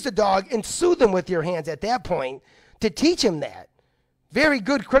praise the dog and soothe them with your hands at that point to teach him that. Very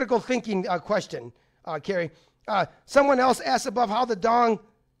good critical thinking question, Carrie. Someone else asked above how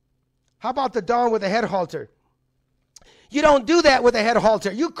about the dog with a head halter? You don't do that with a head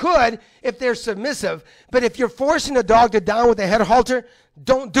halter. You could if they're submissive, but if you're forcing a dog to down with a head halter,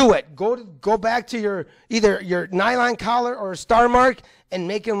 don't do it. Go back to either your nylon collar or a star mark and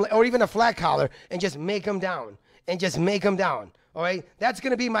make him, or even a flat collar, and just make him down. And just make him down. All right? That's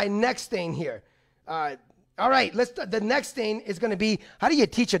going to be my next thing here. All right, the next thing is going to be, how do you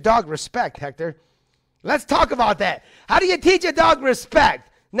teach a dog respect, Hector? Let's talk about that. How do you teach a dog respect?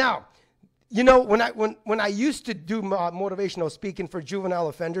 Now, you know, when I used to do motivational speaking for juvenile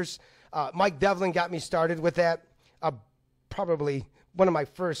offenders, Mike Devlin got me started with that. Probably one of my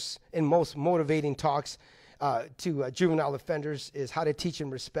first and most motivating talks to juvenile offenders is how to teach them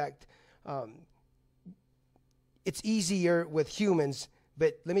respect. It's easier with humans,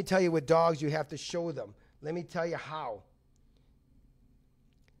 but let me tell you, with dogs, you have to show them. Let me tell you how.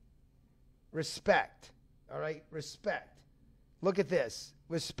 Respect, all right? Respect. Look at this.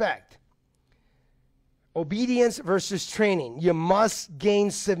 Respect. Obedience versus training. You must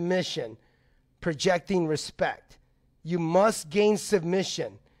gain submission, projecting respect. You must gain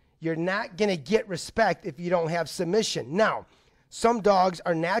submission. You're not going to get respect if you don't have submission. Now, some dogs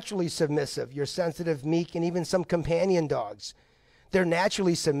are naturally submissive. Your sensitive, meek, and even some companion dogs. They're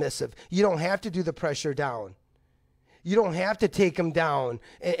naturally submissive. You don't have to do the pressure down. You don't have to take them down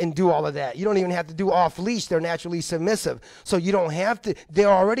and do all of that. You don't even have to do off leash. They're naturally submissive. So you don't have to. They're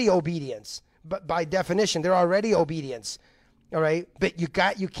already obedience. But by definition, they're already obedience. All right. But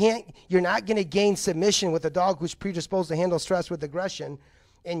you're not going to gain submission with a dog who's predisposed to handle stress with aggression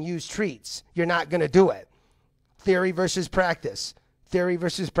and use treats. You're not going to do it. Theory versus practice. Theory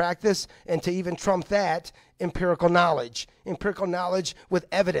versus practice. And to even trump that, empirical knowledge. Empirical knowledge with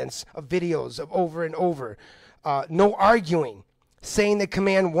evidence of videos of over and over. No arguing, saying the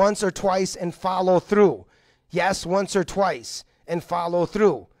command once or twice and follow through. Yes, once or twice and follow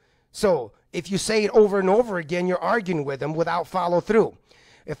through. So if you say it over and over again, you're arguing with them without follow through.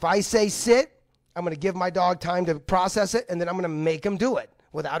 If I say sit, I'm going to give my dog time to process it, and then I'm going to make him do it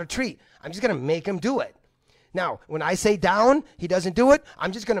without a treat. I'm just going to make him do it. Now, when I say down, he doesn't do it,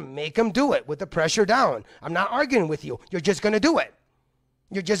 I'm just going to make him do it with the pressure down. I'm not arguing with you. You're just going to do it.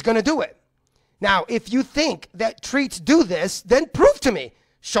 You're just going to do it. Now, if you think that treats do this, then prove to me.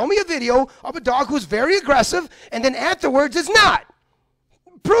 Show me a video of a dog who's very aggressive and then afterwards is not.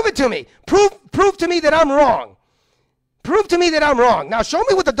 Prove it to me. Prove to me that I'm wrong. Prove to me that I'm wrong. Now, show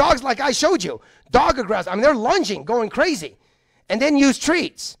me with the dogs like I showed you. Dog aggressive. I mean, they're lunging, going crazy. And then use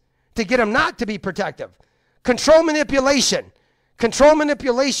treats to get them not to be protective. Control manipulation. Control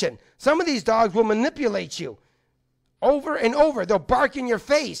manipulation. Some of these dogs will manipulate you over and over. They'll bark in your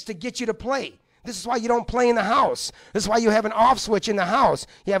face to get you to play. This is why you don't play in the house. This is why you have an off switch in the house.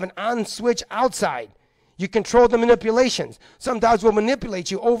 You have an on switch outside. You control the manipulations. Some dogs will manipulate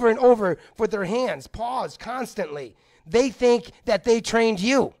you over and over with their hands, paws, constantly. They think that they trained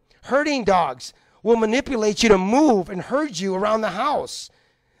you. Herding dogs will manipulate you to move and herd you around the house.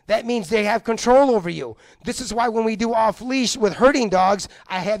 That means they have control over you. This is why when we do off leash with herding dogs,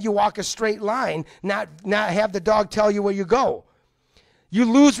 I have you walk a straight line, not have the dog tell you where you go. You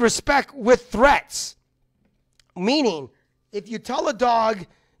lose respect with threats. Meaning, if you tell a dog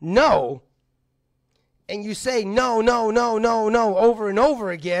no, and you say no, no, no, no, no over and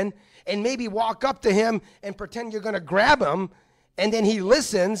over again, and maybe walk up to him and pretend you're going to grab him, and then he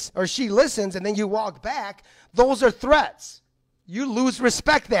listens or she listens, and then you walk back, those are threats. You lose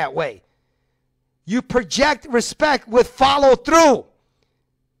respect that way. You project respect with follow through.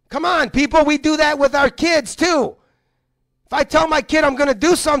 Come on, people, we do that with our kids too. If I tell my kid I'm going to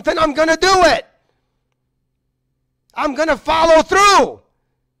do something, I'm going to do it. I'm going to follow through.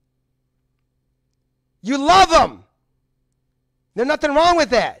 You love them. There's nothing wrong with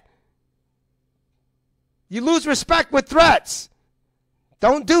that. You lose respect with threats.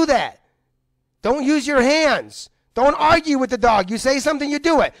 Don't do that. Don't use your hands. Don't argue with the dog. You say something, you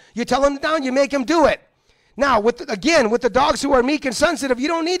do it. You tell him down, you make him do it. Now, with the dogs who are meek and sensitive, you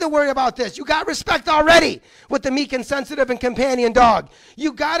don't need to worry about this. You got respect already with the meek and sensitive and companion dog.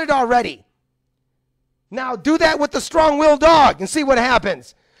 You got it already. Now, do that with the strong-willed dog and see what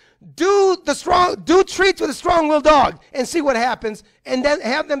happens. Do treats with a strong-willed dog and see what happens, and then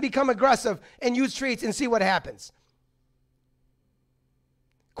have them become aggressive and use treats and see what happens.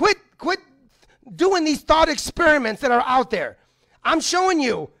 Quit doing these thought experiments that are out there. I'm showing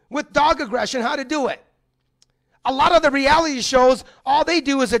you with dog aggression how to do it. A lot of the reality shows, all they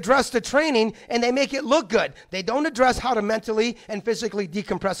do is address the training and they make it look good. They don't address how to mentally and physically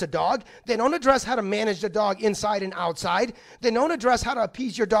decompress a dog. They don't address how to manage the dog inside and outside. They don't address how to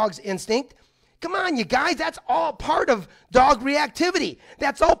appease your dog's instinct. Come on, you guys, that's all part of dog reactivity.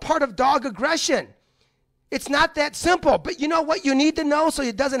 That's all part of dog aggression. It's not that simple, but you know what you need to know so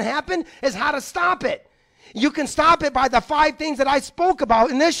it doesn't happen is how to stop it. You can stop it by the 5 things that I spoke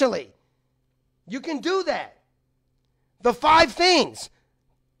about initially. You can do that. The 5 things: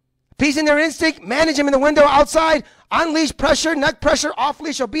 appeasing their instinct, manage them in the window outside, on-leash pressure, neck pressure,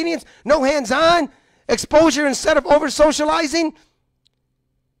 off-leash obedience, no hands-on, exposure instead of over-socializing.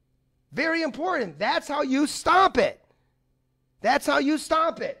 Very important. That's how you stop it. That's how you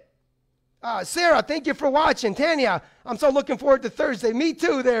stop it. Sarah, thank you for watching. Tanya, I'm so looking forward to Thursday. Me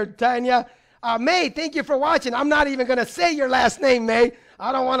too there, Tanya. May, thank you for watching. I'm not even going to say your last name, May.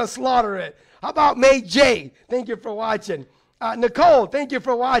 I don't want to slaughter it. How about May J? Thank you for watching. Nicole, thank you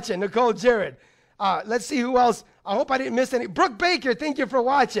for watching. Nicole Jared. Let's see who else. I hope I didn't miss any. Brooke Baker, thank you for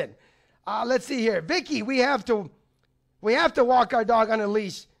watching. Let's see here. Vicky, we have to walk our dog on a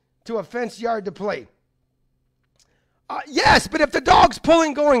leash to a fenced yard to play. Yes, but if the dog's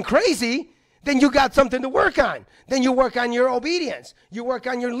pulling, going crazy, then you got something to work on. Then you work on your obedience. You work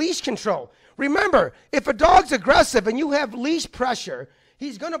on your leash control. Remember, if a dog's aggressive and you have leash pressure,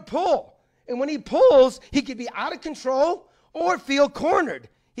 he's going to pull. And when he pulls, he could be out of control or feel cornered.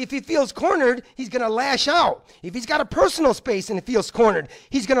 If he feels cornered, he's going to lash out. If he's got a personal space and he feels cornered,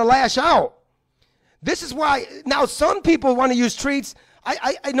 he's going to lash out. This is why, now some people want to use treats.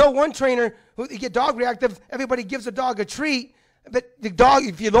 I know one trainer who get dog reactive. Everybody gives a dog a treat, but the dog,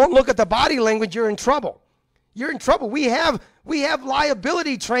 if you don't look at the body language, you're in trouble. You're in trouble. We have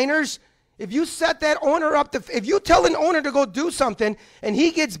liability trainers. If you set that owner up, if you tell an owner to go do something and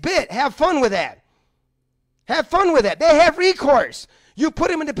he gets bit, have fun with that. Have fun with that. They have recourse. You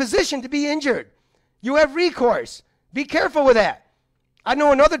put him in a position to be injured. You have recourse. Be careful with that. I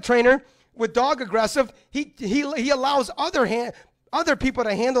know another trainer with dog aggressive. He allows other people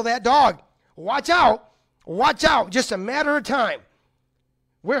to handle that dog. Watch out. Watch out. Just a matter of time.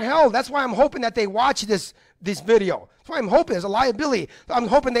 We're held. That's why I'm hoping that they watch this video. That's why I'm hoping there's a liability. I'm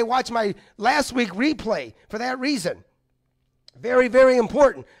hoping they watch my last week replay for that reason. Very, very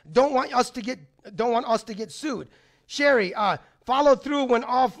important. Don't want us to get sued. Sherry, follow through when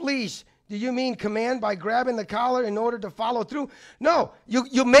off leash. Do you mean command by grabbing the collar in order to follow through? No,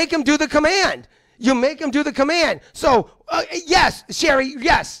 you make him do the command. You make him do the command. So, yes, Sherry,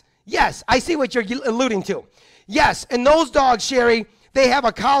 yes. I see what you're alluding to. Yes, and those dogs, Sherry, they have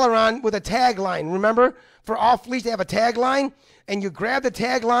a collar on with a tagline. Remember, for off leash, they have a tagline, and you grab the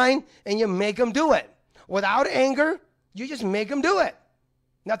tagline and you make them do it. Without anger, you just make them do it.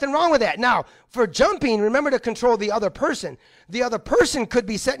 Nothing wrong with that. Now, for jumping, remember to control the other person. The other person could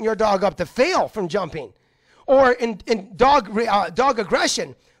be setting your dog up to fail from jumping. Or in dog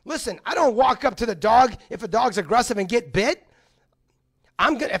aggression, listen, I don't walk up to the dog if a dog's aggressive and get bit.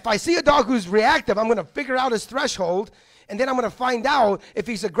 If I see a dog who's reactive, I'm going to figure out his threshold, and then I'm going to find out if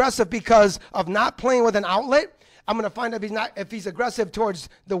he's aggressive because of not playing with an outlet. I'm going to find out if he's aggressive towards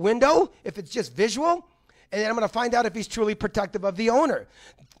the window, if it's just visual. And then I'm going to find out if he's truly protective of the owner.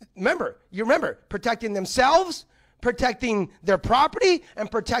 Remember, protecting themselves, protecting their property,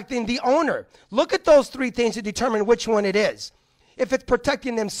 and protecting the owner. Look at those three things to determine which one it is. If it's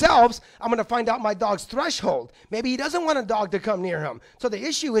protecting themselves, I'm going to find out my dog's threshold. Maybe he doesn't want a dog to come near him. So the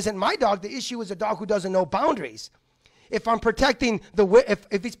issue isn't my dog. The issue is a dog who doesn't know boundaries. If I'm protecting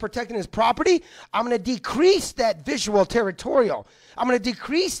if he's protecting his property, I'm going to decrease that visual territorial. I'm going to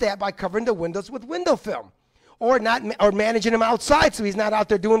decrease that by covering the windows with window film. Or managing him outside so he's not out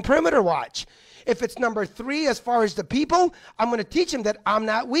there doing perimeter watch. If it's number 3, as far as the people, I'm going to teach him that I'm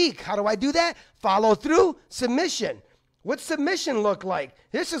not weak. How do I do that? Follow through, submission. What's submission look like?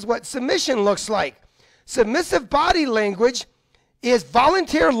 This is what submission looks like. Submissive body language is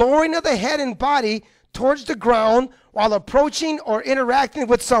volunteer lowering of the head and body towards the ground while approaching or interacting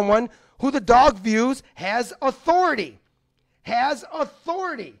with someone who the dog views has authority. Has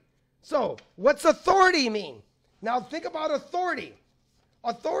authority. So, what's authority mean? Now think about authority.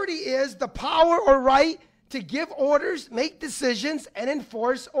 Authority is the power or right to give orders, make decisions, and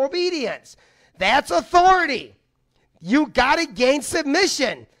enforce obedience. That's authority. You got to gain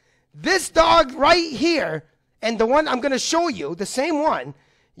submission. This dog right here, and the one I'm going to show you, the same one,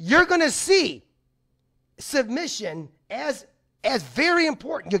 you're going to see submission as very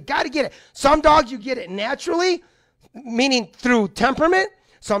important. You got to get it. Some dogs you get it naturally, meaning through temperament.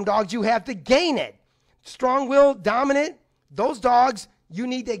 Some dogs you have to gain it. Strong will, dominant, those dogs you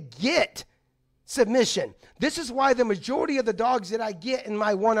need to get submission. This is why the majority of the dogs that I get in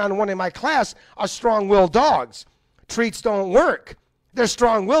my one-on-one in my class are strong-willed dogs. Treats don't work. They're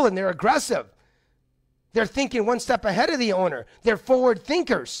strong-willed and they're aggressive. They're thinking one step ahead of the owner. They're forward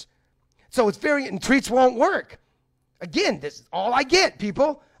thinkers. So and treats won't work. Again, this is all I get,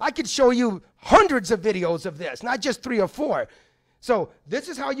 people. I could show you hundreds of videos of this, not just 3 or 4. So this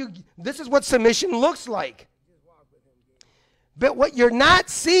is what submission looks like. But what you're not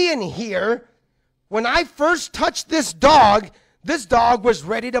seeing here, when I first touched this dog was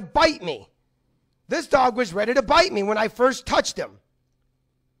ready to bite me. This dog was ready to bite me when I first touched him.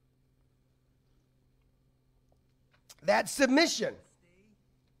 That's submission.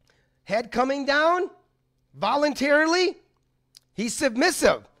 Head coming down, voluntarily, he's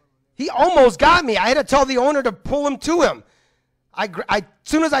submissive. He almost got me. I had to tell the owner to pull him to him. As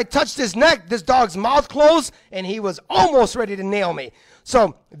soon as I touched his neck, this dog's mouth closed, and he was almost ready to nail me.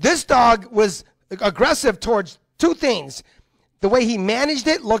 So this dog was aggressive towards 2 things. The way he managed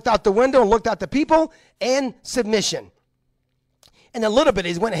it, looked out the window and looked at the people, and submission. And a little bit,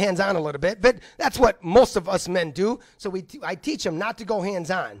 he went hands-on a little bit, but that's what most of us men do. So I teach him not to go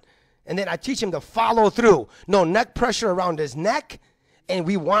hands-on. And then I teach him to follow through. No neck pressure around his neck, and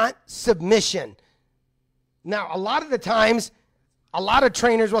we want submission. Now, a lot of the times, a lot of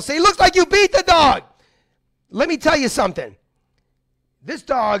trainers will say, looks like you beat the dog. Let me tell you something. This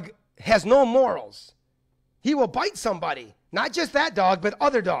dog has no morals. He will bite somebody. Not just that dog, but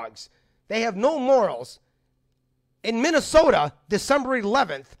other dogs. They have no morals. In Minnesota, December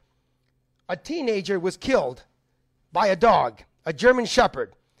 11th, a teenager was killed by a dog, a German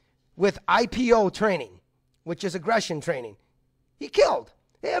Shepherd, with IPO training, which is aggression training. He killed.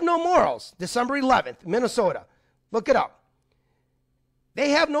 They have no morals. December 11th, Minnesota. Look it up. They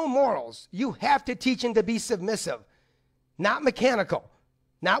have no morals. You have to teach them to be submissive, not mechanical,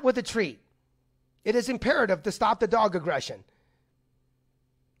 not with a treat. It is imperative to stop the dog aggression.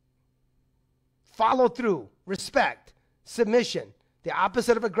 Follow through, respect, submission. The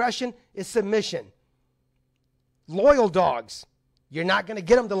opposite of aggression is submission. Loyal dogs, you're not going to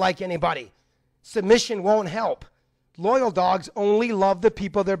get them to like anybody. Submission won't help. Loyal dogs only love the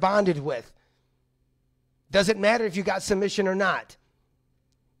people they're bonded with. Doesn't matter if you got submission or not.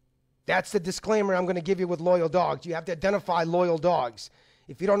 That's the disclaimer I'm going to give you with loyal dogs. You have to identify loyal dogs.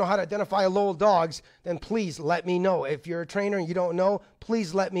 If you don't know how to identify loyal dogs, then please let me know. If you're a trainer and you don't know,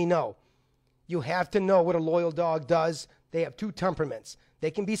 please let me know. You have to know what a loyal dog does. They have two temperaments.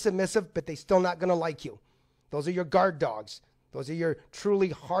 They can be submissive, but they're still not going to like you. Those are your guard dogs. Those are your truly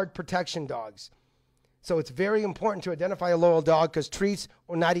hard protection dogs. So it's very important to identify a loyal dog because treats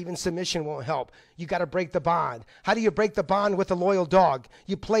or not even submission won't help. You got to break the bond. How do you break the bond with a loyal dog?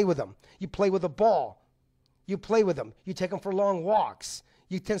 You play with them. You play with a ball. You play with them. You take them for long walks.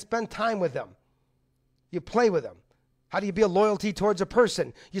 You can spend time with them. You play with them. How do you build loyalty towards a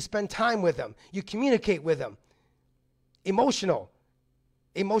person? You spend time with them. You communicate with them. Emotional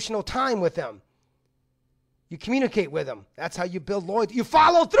time with them. You communicate with them. That's how you build loyalty. You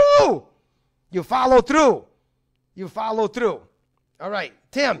follow through. You follow through. You follow through. All right.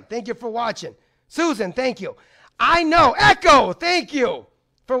 Tim, thank you for watching. Susan, thank you. I know. Echo, thank you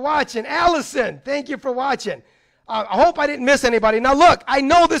for watching. Allison, thank you for watching. I hope I didn't miss anybody. Now, look, I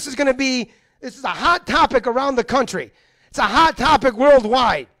know this is a hot topic around the country. It's a hot topic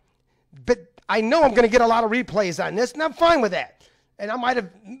worldwide. But I know I'm going to get a lot of replays on this, and I'm fine with that. And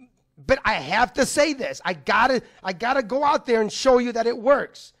but I have to say this. I gotta go out there and show you that it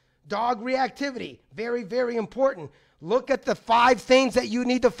works. Dog reactivity, very, very important. Look at the 5 things that you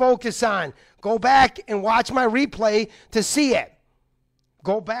need to focus on. Go back and watch my replay to see it.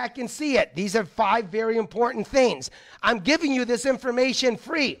 Go back and see it. These are 5 very important things. I'm giving you this information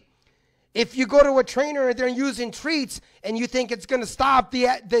free. If you go to a trainer and they're using treats and you think it's going to stop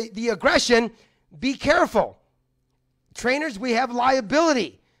the aggression, be careful. Trainers, we have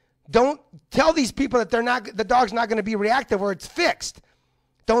liability. Don't tell these people that the dog's not going to be reactive or it's fixed.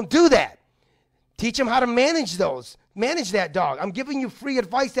 Don't do that. Teach them how to manage that dog. I'm giving you free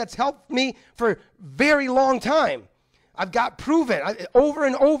advice that's helped me for a very long time. I've got proven over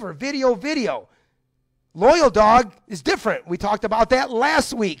and over, video. Loyal dog is different. We talked about that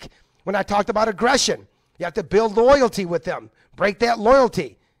last week when I talked about aggression. You have to build loyalty with them. Break that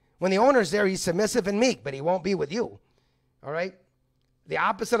loyalty. When the owner's there, he's submissive and meek, but he won't be with you. All right? The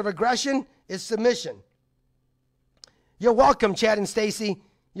opposite of aggression is submission. You're welcome, Chad and Stacy.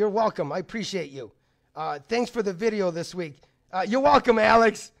 You're welcome. I appreciate you. Thanks for the video this week. You're welcome,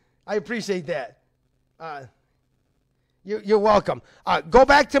 Alex. I appreciate that. You're welcome. Go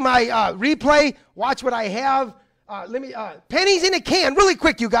back to my replay. Watch what I have. Pennies in a can. Really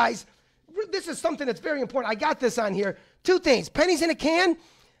quick, you guys. This is something that's very important. I got this on here. 2 things. Pennies in a can.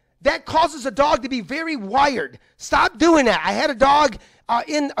 That causes a dog to be very wired. Stop doing that. I had a dog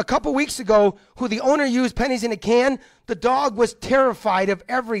in a couple weeks ago who the owner used pennies in a can. The dog was terrified of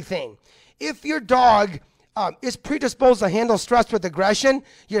everything. If your dog is predisposed to handle stress with aggression,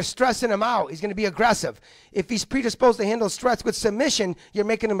 you're stressing him out. He's going to be aggressive. If he's predisposed to handle stress with submission, you're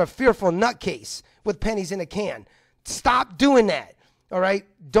making him a fearful nutcase with pennies in a can. Stop doing that. All right?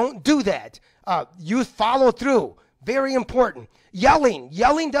 Don't do that. You follow through. Very important.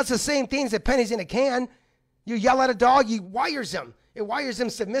 Yelling does the same things that pennies in a can. You yell at a dog, you wires him. It wires him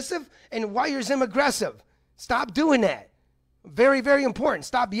submissive and wires him aggressive. Stop doing that. Very, very important.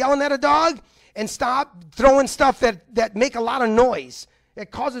 Stop yelling at a dog and stop throwing stuff that make a lot of noise. It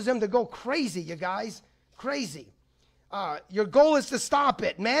causes them to go crazy, you guys. Crazy. Your goal is to stop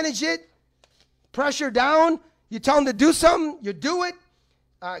it. Manage it. Pressure down. You tell them to do something, you do it.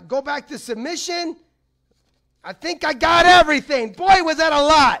 Go back to submission. I think I got everything. Boy, was that a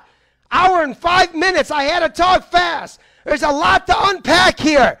lot. Hour and 5 minutes. I had to talk fast. There's a lot to unpack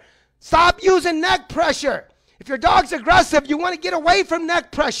here. Stop using neck pressure. If your dog's aggressive, you want to get away from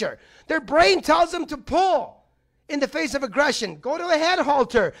neck pressure. Their brain tells them to pull in the face of aggression. Go to a head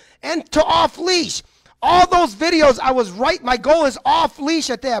halter and to off leash. All those videos, I was right. My goal is off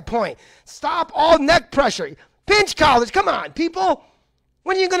leash at that point. Stop all neck pressure. Pinch collars. Come on, people.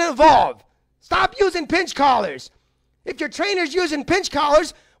 When are you going to evolve? Stop using pinch collars. If your trainer's using pinch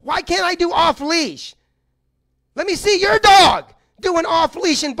collars, why can't I do off-leash? Let me see your dog doing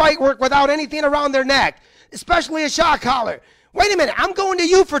off-leash and bite work without anything around their neck, especially a shock collar. Wait a minute, I'm going to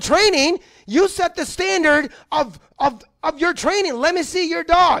you for training. You set the standard of your training. Let me see your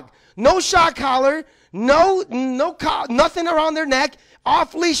dog. No shock collar, nothing around their neck,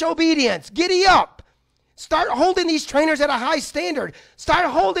 off-leash obedience. Giddy up. Start holding these trainers at a high standard. Start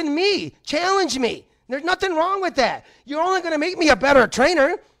holding me. Challenge me. There's nothing wrong with that. You're only going to make me a better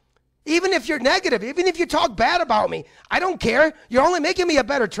trainer. Even if you're negative, even if you talk bad about me, I don't care. You're only making me a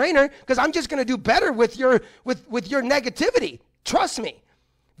better trainer because I'm just going to do better with your negativity. Trust me.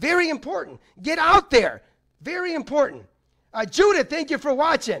 Very important. Get out there. Very important. Judith, thank you for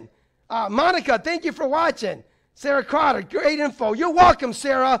watching. Monica, thank you for watching. Sarah Crowder, great info. You're welcome,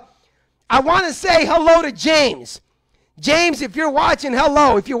 Sarah. I want to say hello to James. James, if you're watching,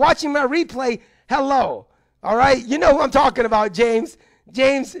 hello. If you're watching my replay, hello. All right? You know who I'm talking about, James.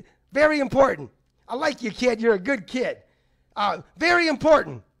 James, very important. I like you, kid. You're a good kid. Very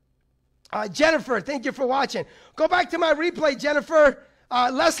important. Jennifer, thank you for watching. Go back to my replay, Jennifer.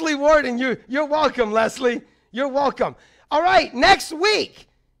 Leslie Warden, you're welcome, Leslie. You're welcome. All right, next week,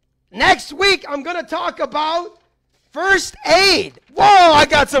 I'm going to talk about first aid. Whoa, I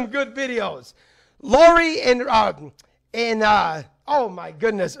got some good videos. Lori and oh my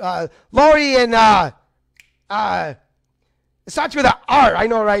goodness, Lori and it starts with an R, I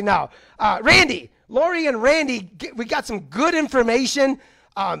know right now. Randy, Lori and Randy, we got some good information.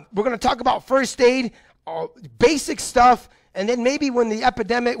 We're going to talk about first aid, basic stuff, and then maybe when the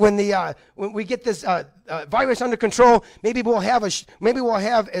epidemic, when we get this virus under control, maybe we'll have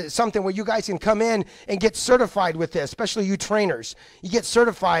something where you guys can come in and get certified with this, especially you trainers. You get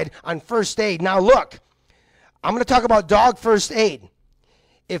certified on first aid. Now look, I'm going to talk about dog first aid.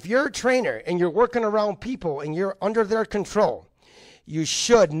 If you're a trainer and you're working around people and you're under their control, you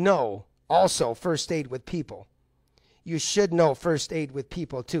should know also first aid with people. You should know first aid with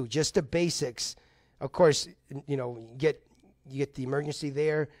people too, just the basics. Of course, you know, you get the emergency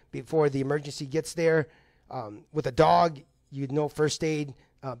there before the emergency gets there. With a dog, you'd know first aid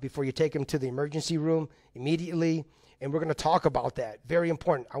before you take him to the emergency room immediately. And we're going to talk about that. Very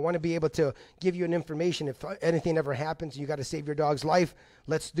important. I want to be able to give you an information if anything ever happens and you got to save your dog's life.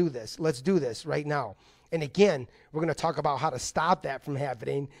 Let's do this. Let's do this right now. And again, we're going to talk about how to stop that from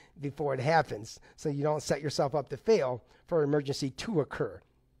happening before it happens so you don't set yourself up to fail for an emergency to occur.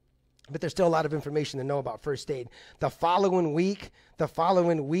 But there's still a lot of information to know about first aid. The following week,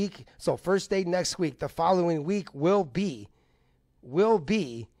 so first aid next week, the following week will be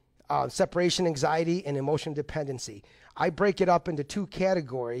separation anxiety and emotion dependency. I break it up into two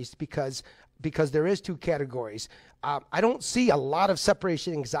categories because there is two categories. I don't see a lot of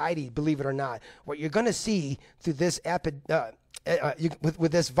separation anxiety, believe it or not. What you're going to see through this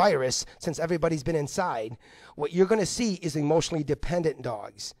with this virus, since everybody's been inside, what you're going to see is emotionally dependent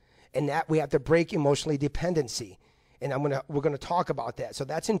dogs, and that we have to break emotionally dependency. And we're going to talk about that. So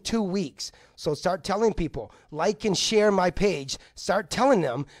that's in 2 weeks. So start telling people, like and share my page. Start telling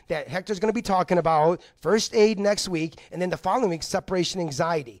them that Hector's going to be talking about first aid next week, and then the following week, separation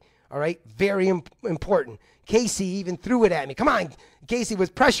anxiety. All right? Very important. Casey even threw it at me. Come on. Casey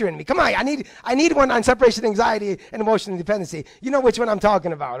was pressuring me. Come on. I need one on separation anxiety and emotional dependency. You know which one I'm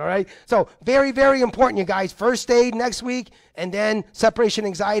talking about, all right? So very, very important, you guys. First aid next week, and then separation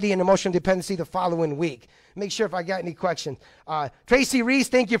anxiety and emotional dependency the following week. Make sure if I got any questions. Tracy Reese,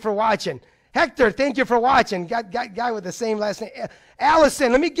 thank you for watching. Hector, thank you for watching. Got guy with the same last name.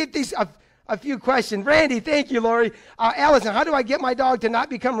 Allison, let me get these a few questions. Randy, thank you, Lori. Allison, how do I get my dog to not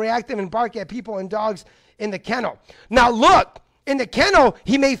become reactive and bark at people and dogs in the kennel? Now look, in the kennel,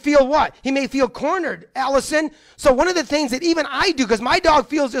 he may feel what? He may feel cornered, Allison. So one of the things that even I do, because my dog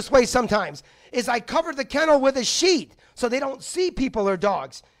feels this way sometimes, is I cover the kennel with a sheet so they don't see people or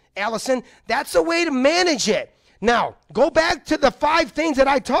dogs. Allison, that's a way to manage it. Now, go back to the 5 things that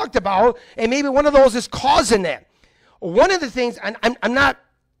I talked about, and maybe one of those is causing that. One of the things,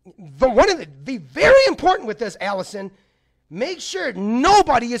 be very important with this, Allison, make sure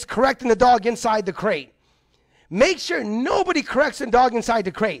nobody is correcting the dog inside the crate. Make sure nobody corrects the dog inside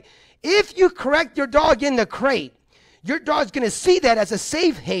the crate. If you correct your dog in the crate, your dog's going to see that as a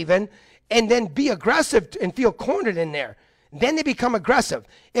safe haven and then be aggressive and feel cornered in there. Then they become aggressive.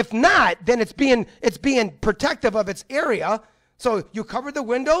 If not, then it's being protective of its area. So you cover the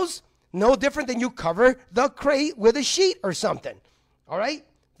windows, no different than you cover the crate with a sheet or something. All right?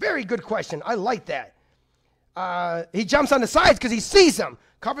 Very good question. I like that. He jumps on the sides because he sees them.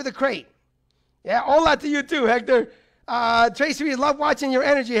 Cover the crate. Yeah, all that to you too, Hector. Tracy, we love watching your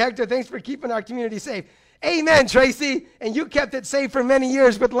energy, Hector. Thanks for keeping our community safe. Amen, Tracy. And you kept it safe for many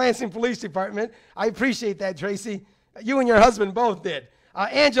years with Lansing Police Department. I appreciate that, Tracy. You and your husband both did.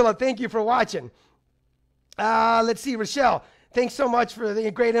 Angela, thank you for watching. Let's see, Rochelle, thanks so much for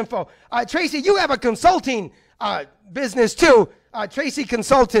the great info. Tracy, you have a consulting business too. Tracy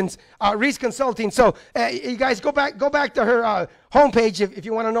Consultants, Reese Consulting. So you guys go back to her homepage if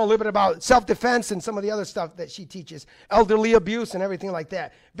you want to know a little bit about self-defense and some of the other stuff that she teaches, elderly abuse and everything like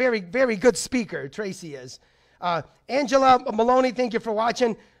that. Very, very good speaker, Tracy is. Angela Maloney, thank you for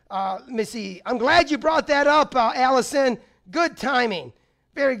watching. Let me see. I'm glad you brought that up, Allison. Good timing.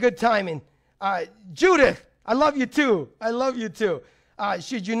 Very good timing. Judith, I love you too. I love you too.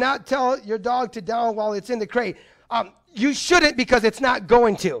 Should you not tell your dog to down while it's in the crate? You shouldn't, because it's not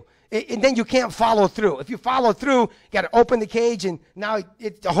going to. And then you can't follow through. If you follow through, you got to open the cage, and now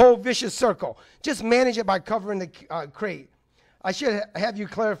it's a whole vicious circle. Just manage it by covering the crate. I should have you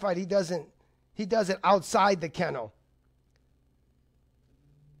clarified. He does it outside the kennel.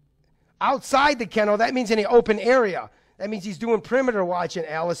 Outside the kennel, that means in an open area. That means he's doing perimeter watching,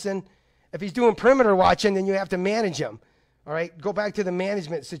 Allison. If he's doing perimeter watching, then you have to manage him. All right, go back to the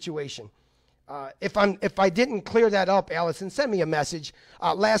management situation. If I didn't clear that up, Allison, send me a message.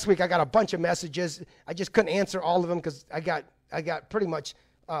 Last week I got a bunch of messages. I just couldn't answer all of them because I got pretty much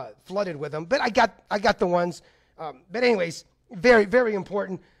flooded with them. But I got the ones. But anyways, very, very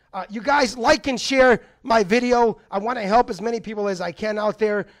important. You guys like and share my video. I want to help as many people as I can out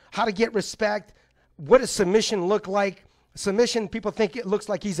there. How to get respect. What does submission look like? Submission, people think it looks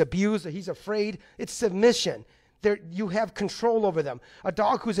like he's abused or he's afraid. It's submission. You have control over them. A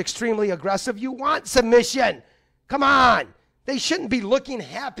dog who's extremely aggressive, you want submission. Come on. They shouldn't be looking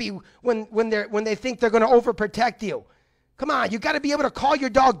happy when they think they're going to overprotect you. Come on. You got to be able to call your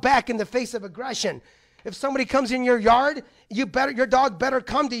dog back in the face of aggression. If somebody comes in your yard, your dog better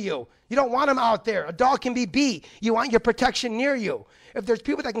come to you. You don't want him out there. A dog can be beat. You want your protection near you. If there's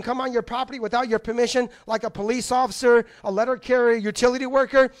people that can come on your property without your permission, like a police officer, a letter carrier, utility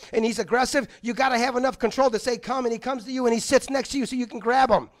worker, and he's aggressive, you got to have enough control to say come, and he comes to you and he sits next to you so you can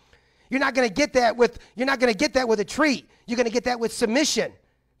grab him. You're not going to get that with a treat. You're going to get that with submission.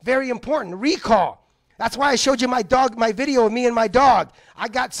 Very important. Recall. That's why I showed you my video of me and my dog. I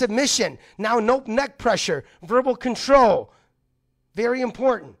got submission. Now no neck pressure, verbal control. Very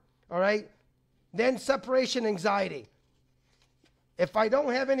important. All right? Then separation anxiety. If I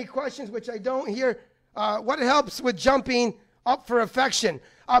don't have any questions, which I don't here, what helps with jumping up for affection?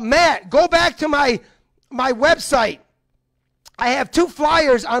 Matt, go back to my website. I have 2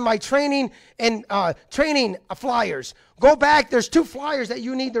 flyers on my training and training flyers. Go back. There's 2 flyers that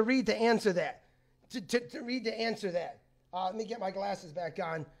you need to read to answer that. To read to answer that. Let me get my glasses back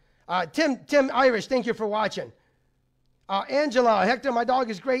on. Tim Irish, thank you for watching. Angela, Hector, my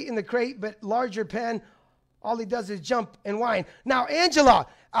dog is great in the crate, but larger pen. All he does is jump and whine. Now, Angela,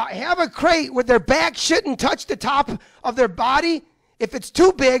 have a crate where their back shouldn't touch the top of their body. If it's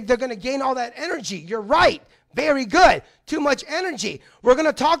too big, they're going to gain all that energy. You're right. Very good. Too much energy. We're going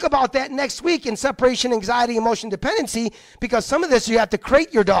to talk about that next week in separation anxiety, emotion dependency, because some of this you have to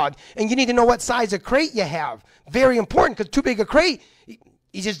crate your dog, and you need to know what size of crate you have. Very important, because too big a crate,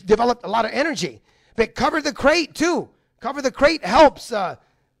 you just developed a lot of energy. But cover the crate too. Cover the crate helps.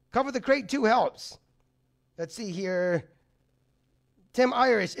 Cover the crate too helps. Let's see here. Tim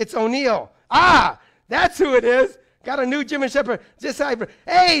Irish. It's O'Neill. Ah, that's who it is. Got a new German Shepherd.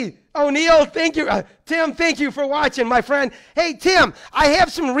 Hey, O'Neill, thank you. Tim, thank you for watching, my friend. Hey, Tim, I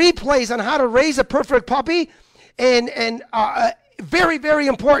have some replays on how to raise a perfect puppy, and very, very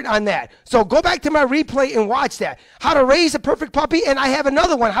important on that. So go back to my replay and watch that. How to raise a perfect puppy, and I have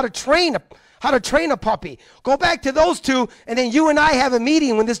another one, how to train a puppy. Go back to those 2, and then you and I have a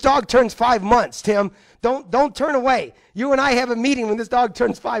meeting when this dog turns 5 months, Tim. Don't turn away. You and I have a meeting when this dog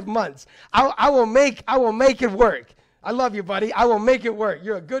turns 5 months. I will make it work. I love you, buddy. I will make it work.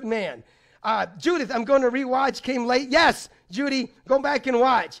 You're a good man. Judith, I'm going to rewatch. Came late. Yes, Judy, go back and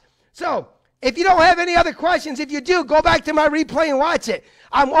watch. So if you don't have any other questions, if you do, go back to my replay and watch it.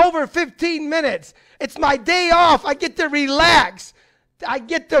 I'm over 15 minutes. It's my day off. I get to relax.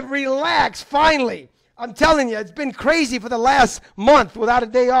 Finally. I'm telling you, it's been crazy for the last month without a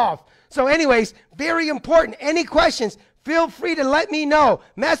day off. So anyways, very important. Any questions, feel free to let me know.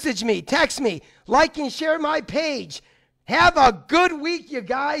 Message me, text me, like and share my page. Have a good week, you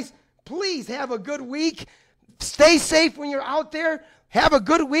guys. Please have a good week. Stay safe when you're out there. Have a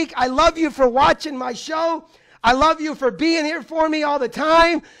good week. I love you for watching my show. I love you for being here for me all the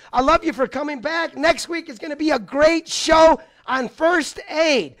time. I love you for coming back. Next week is going to be a great show on first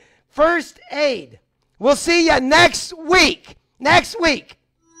aid. First aid. We'll see you next week. Next week.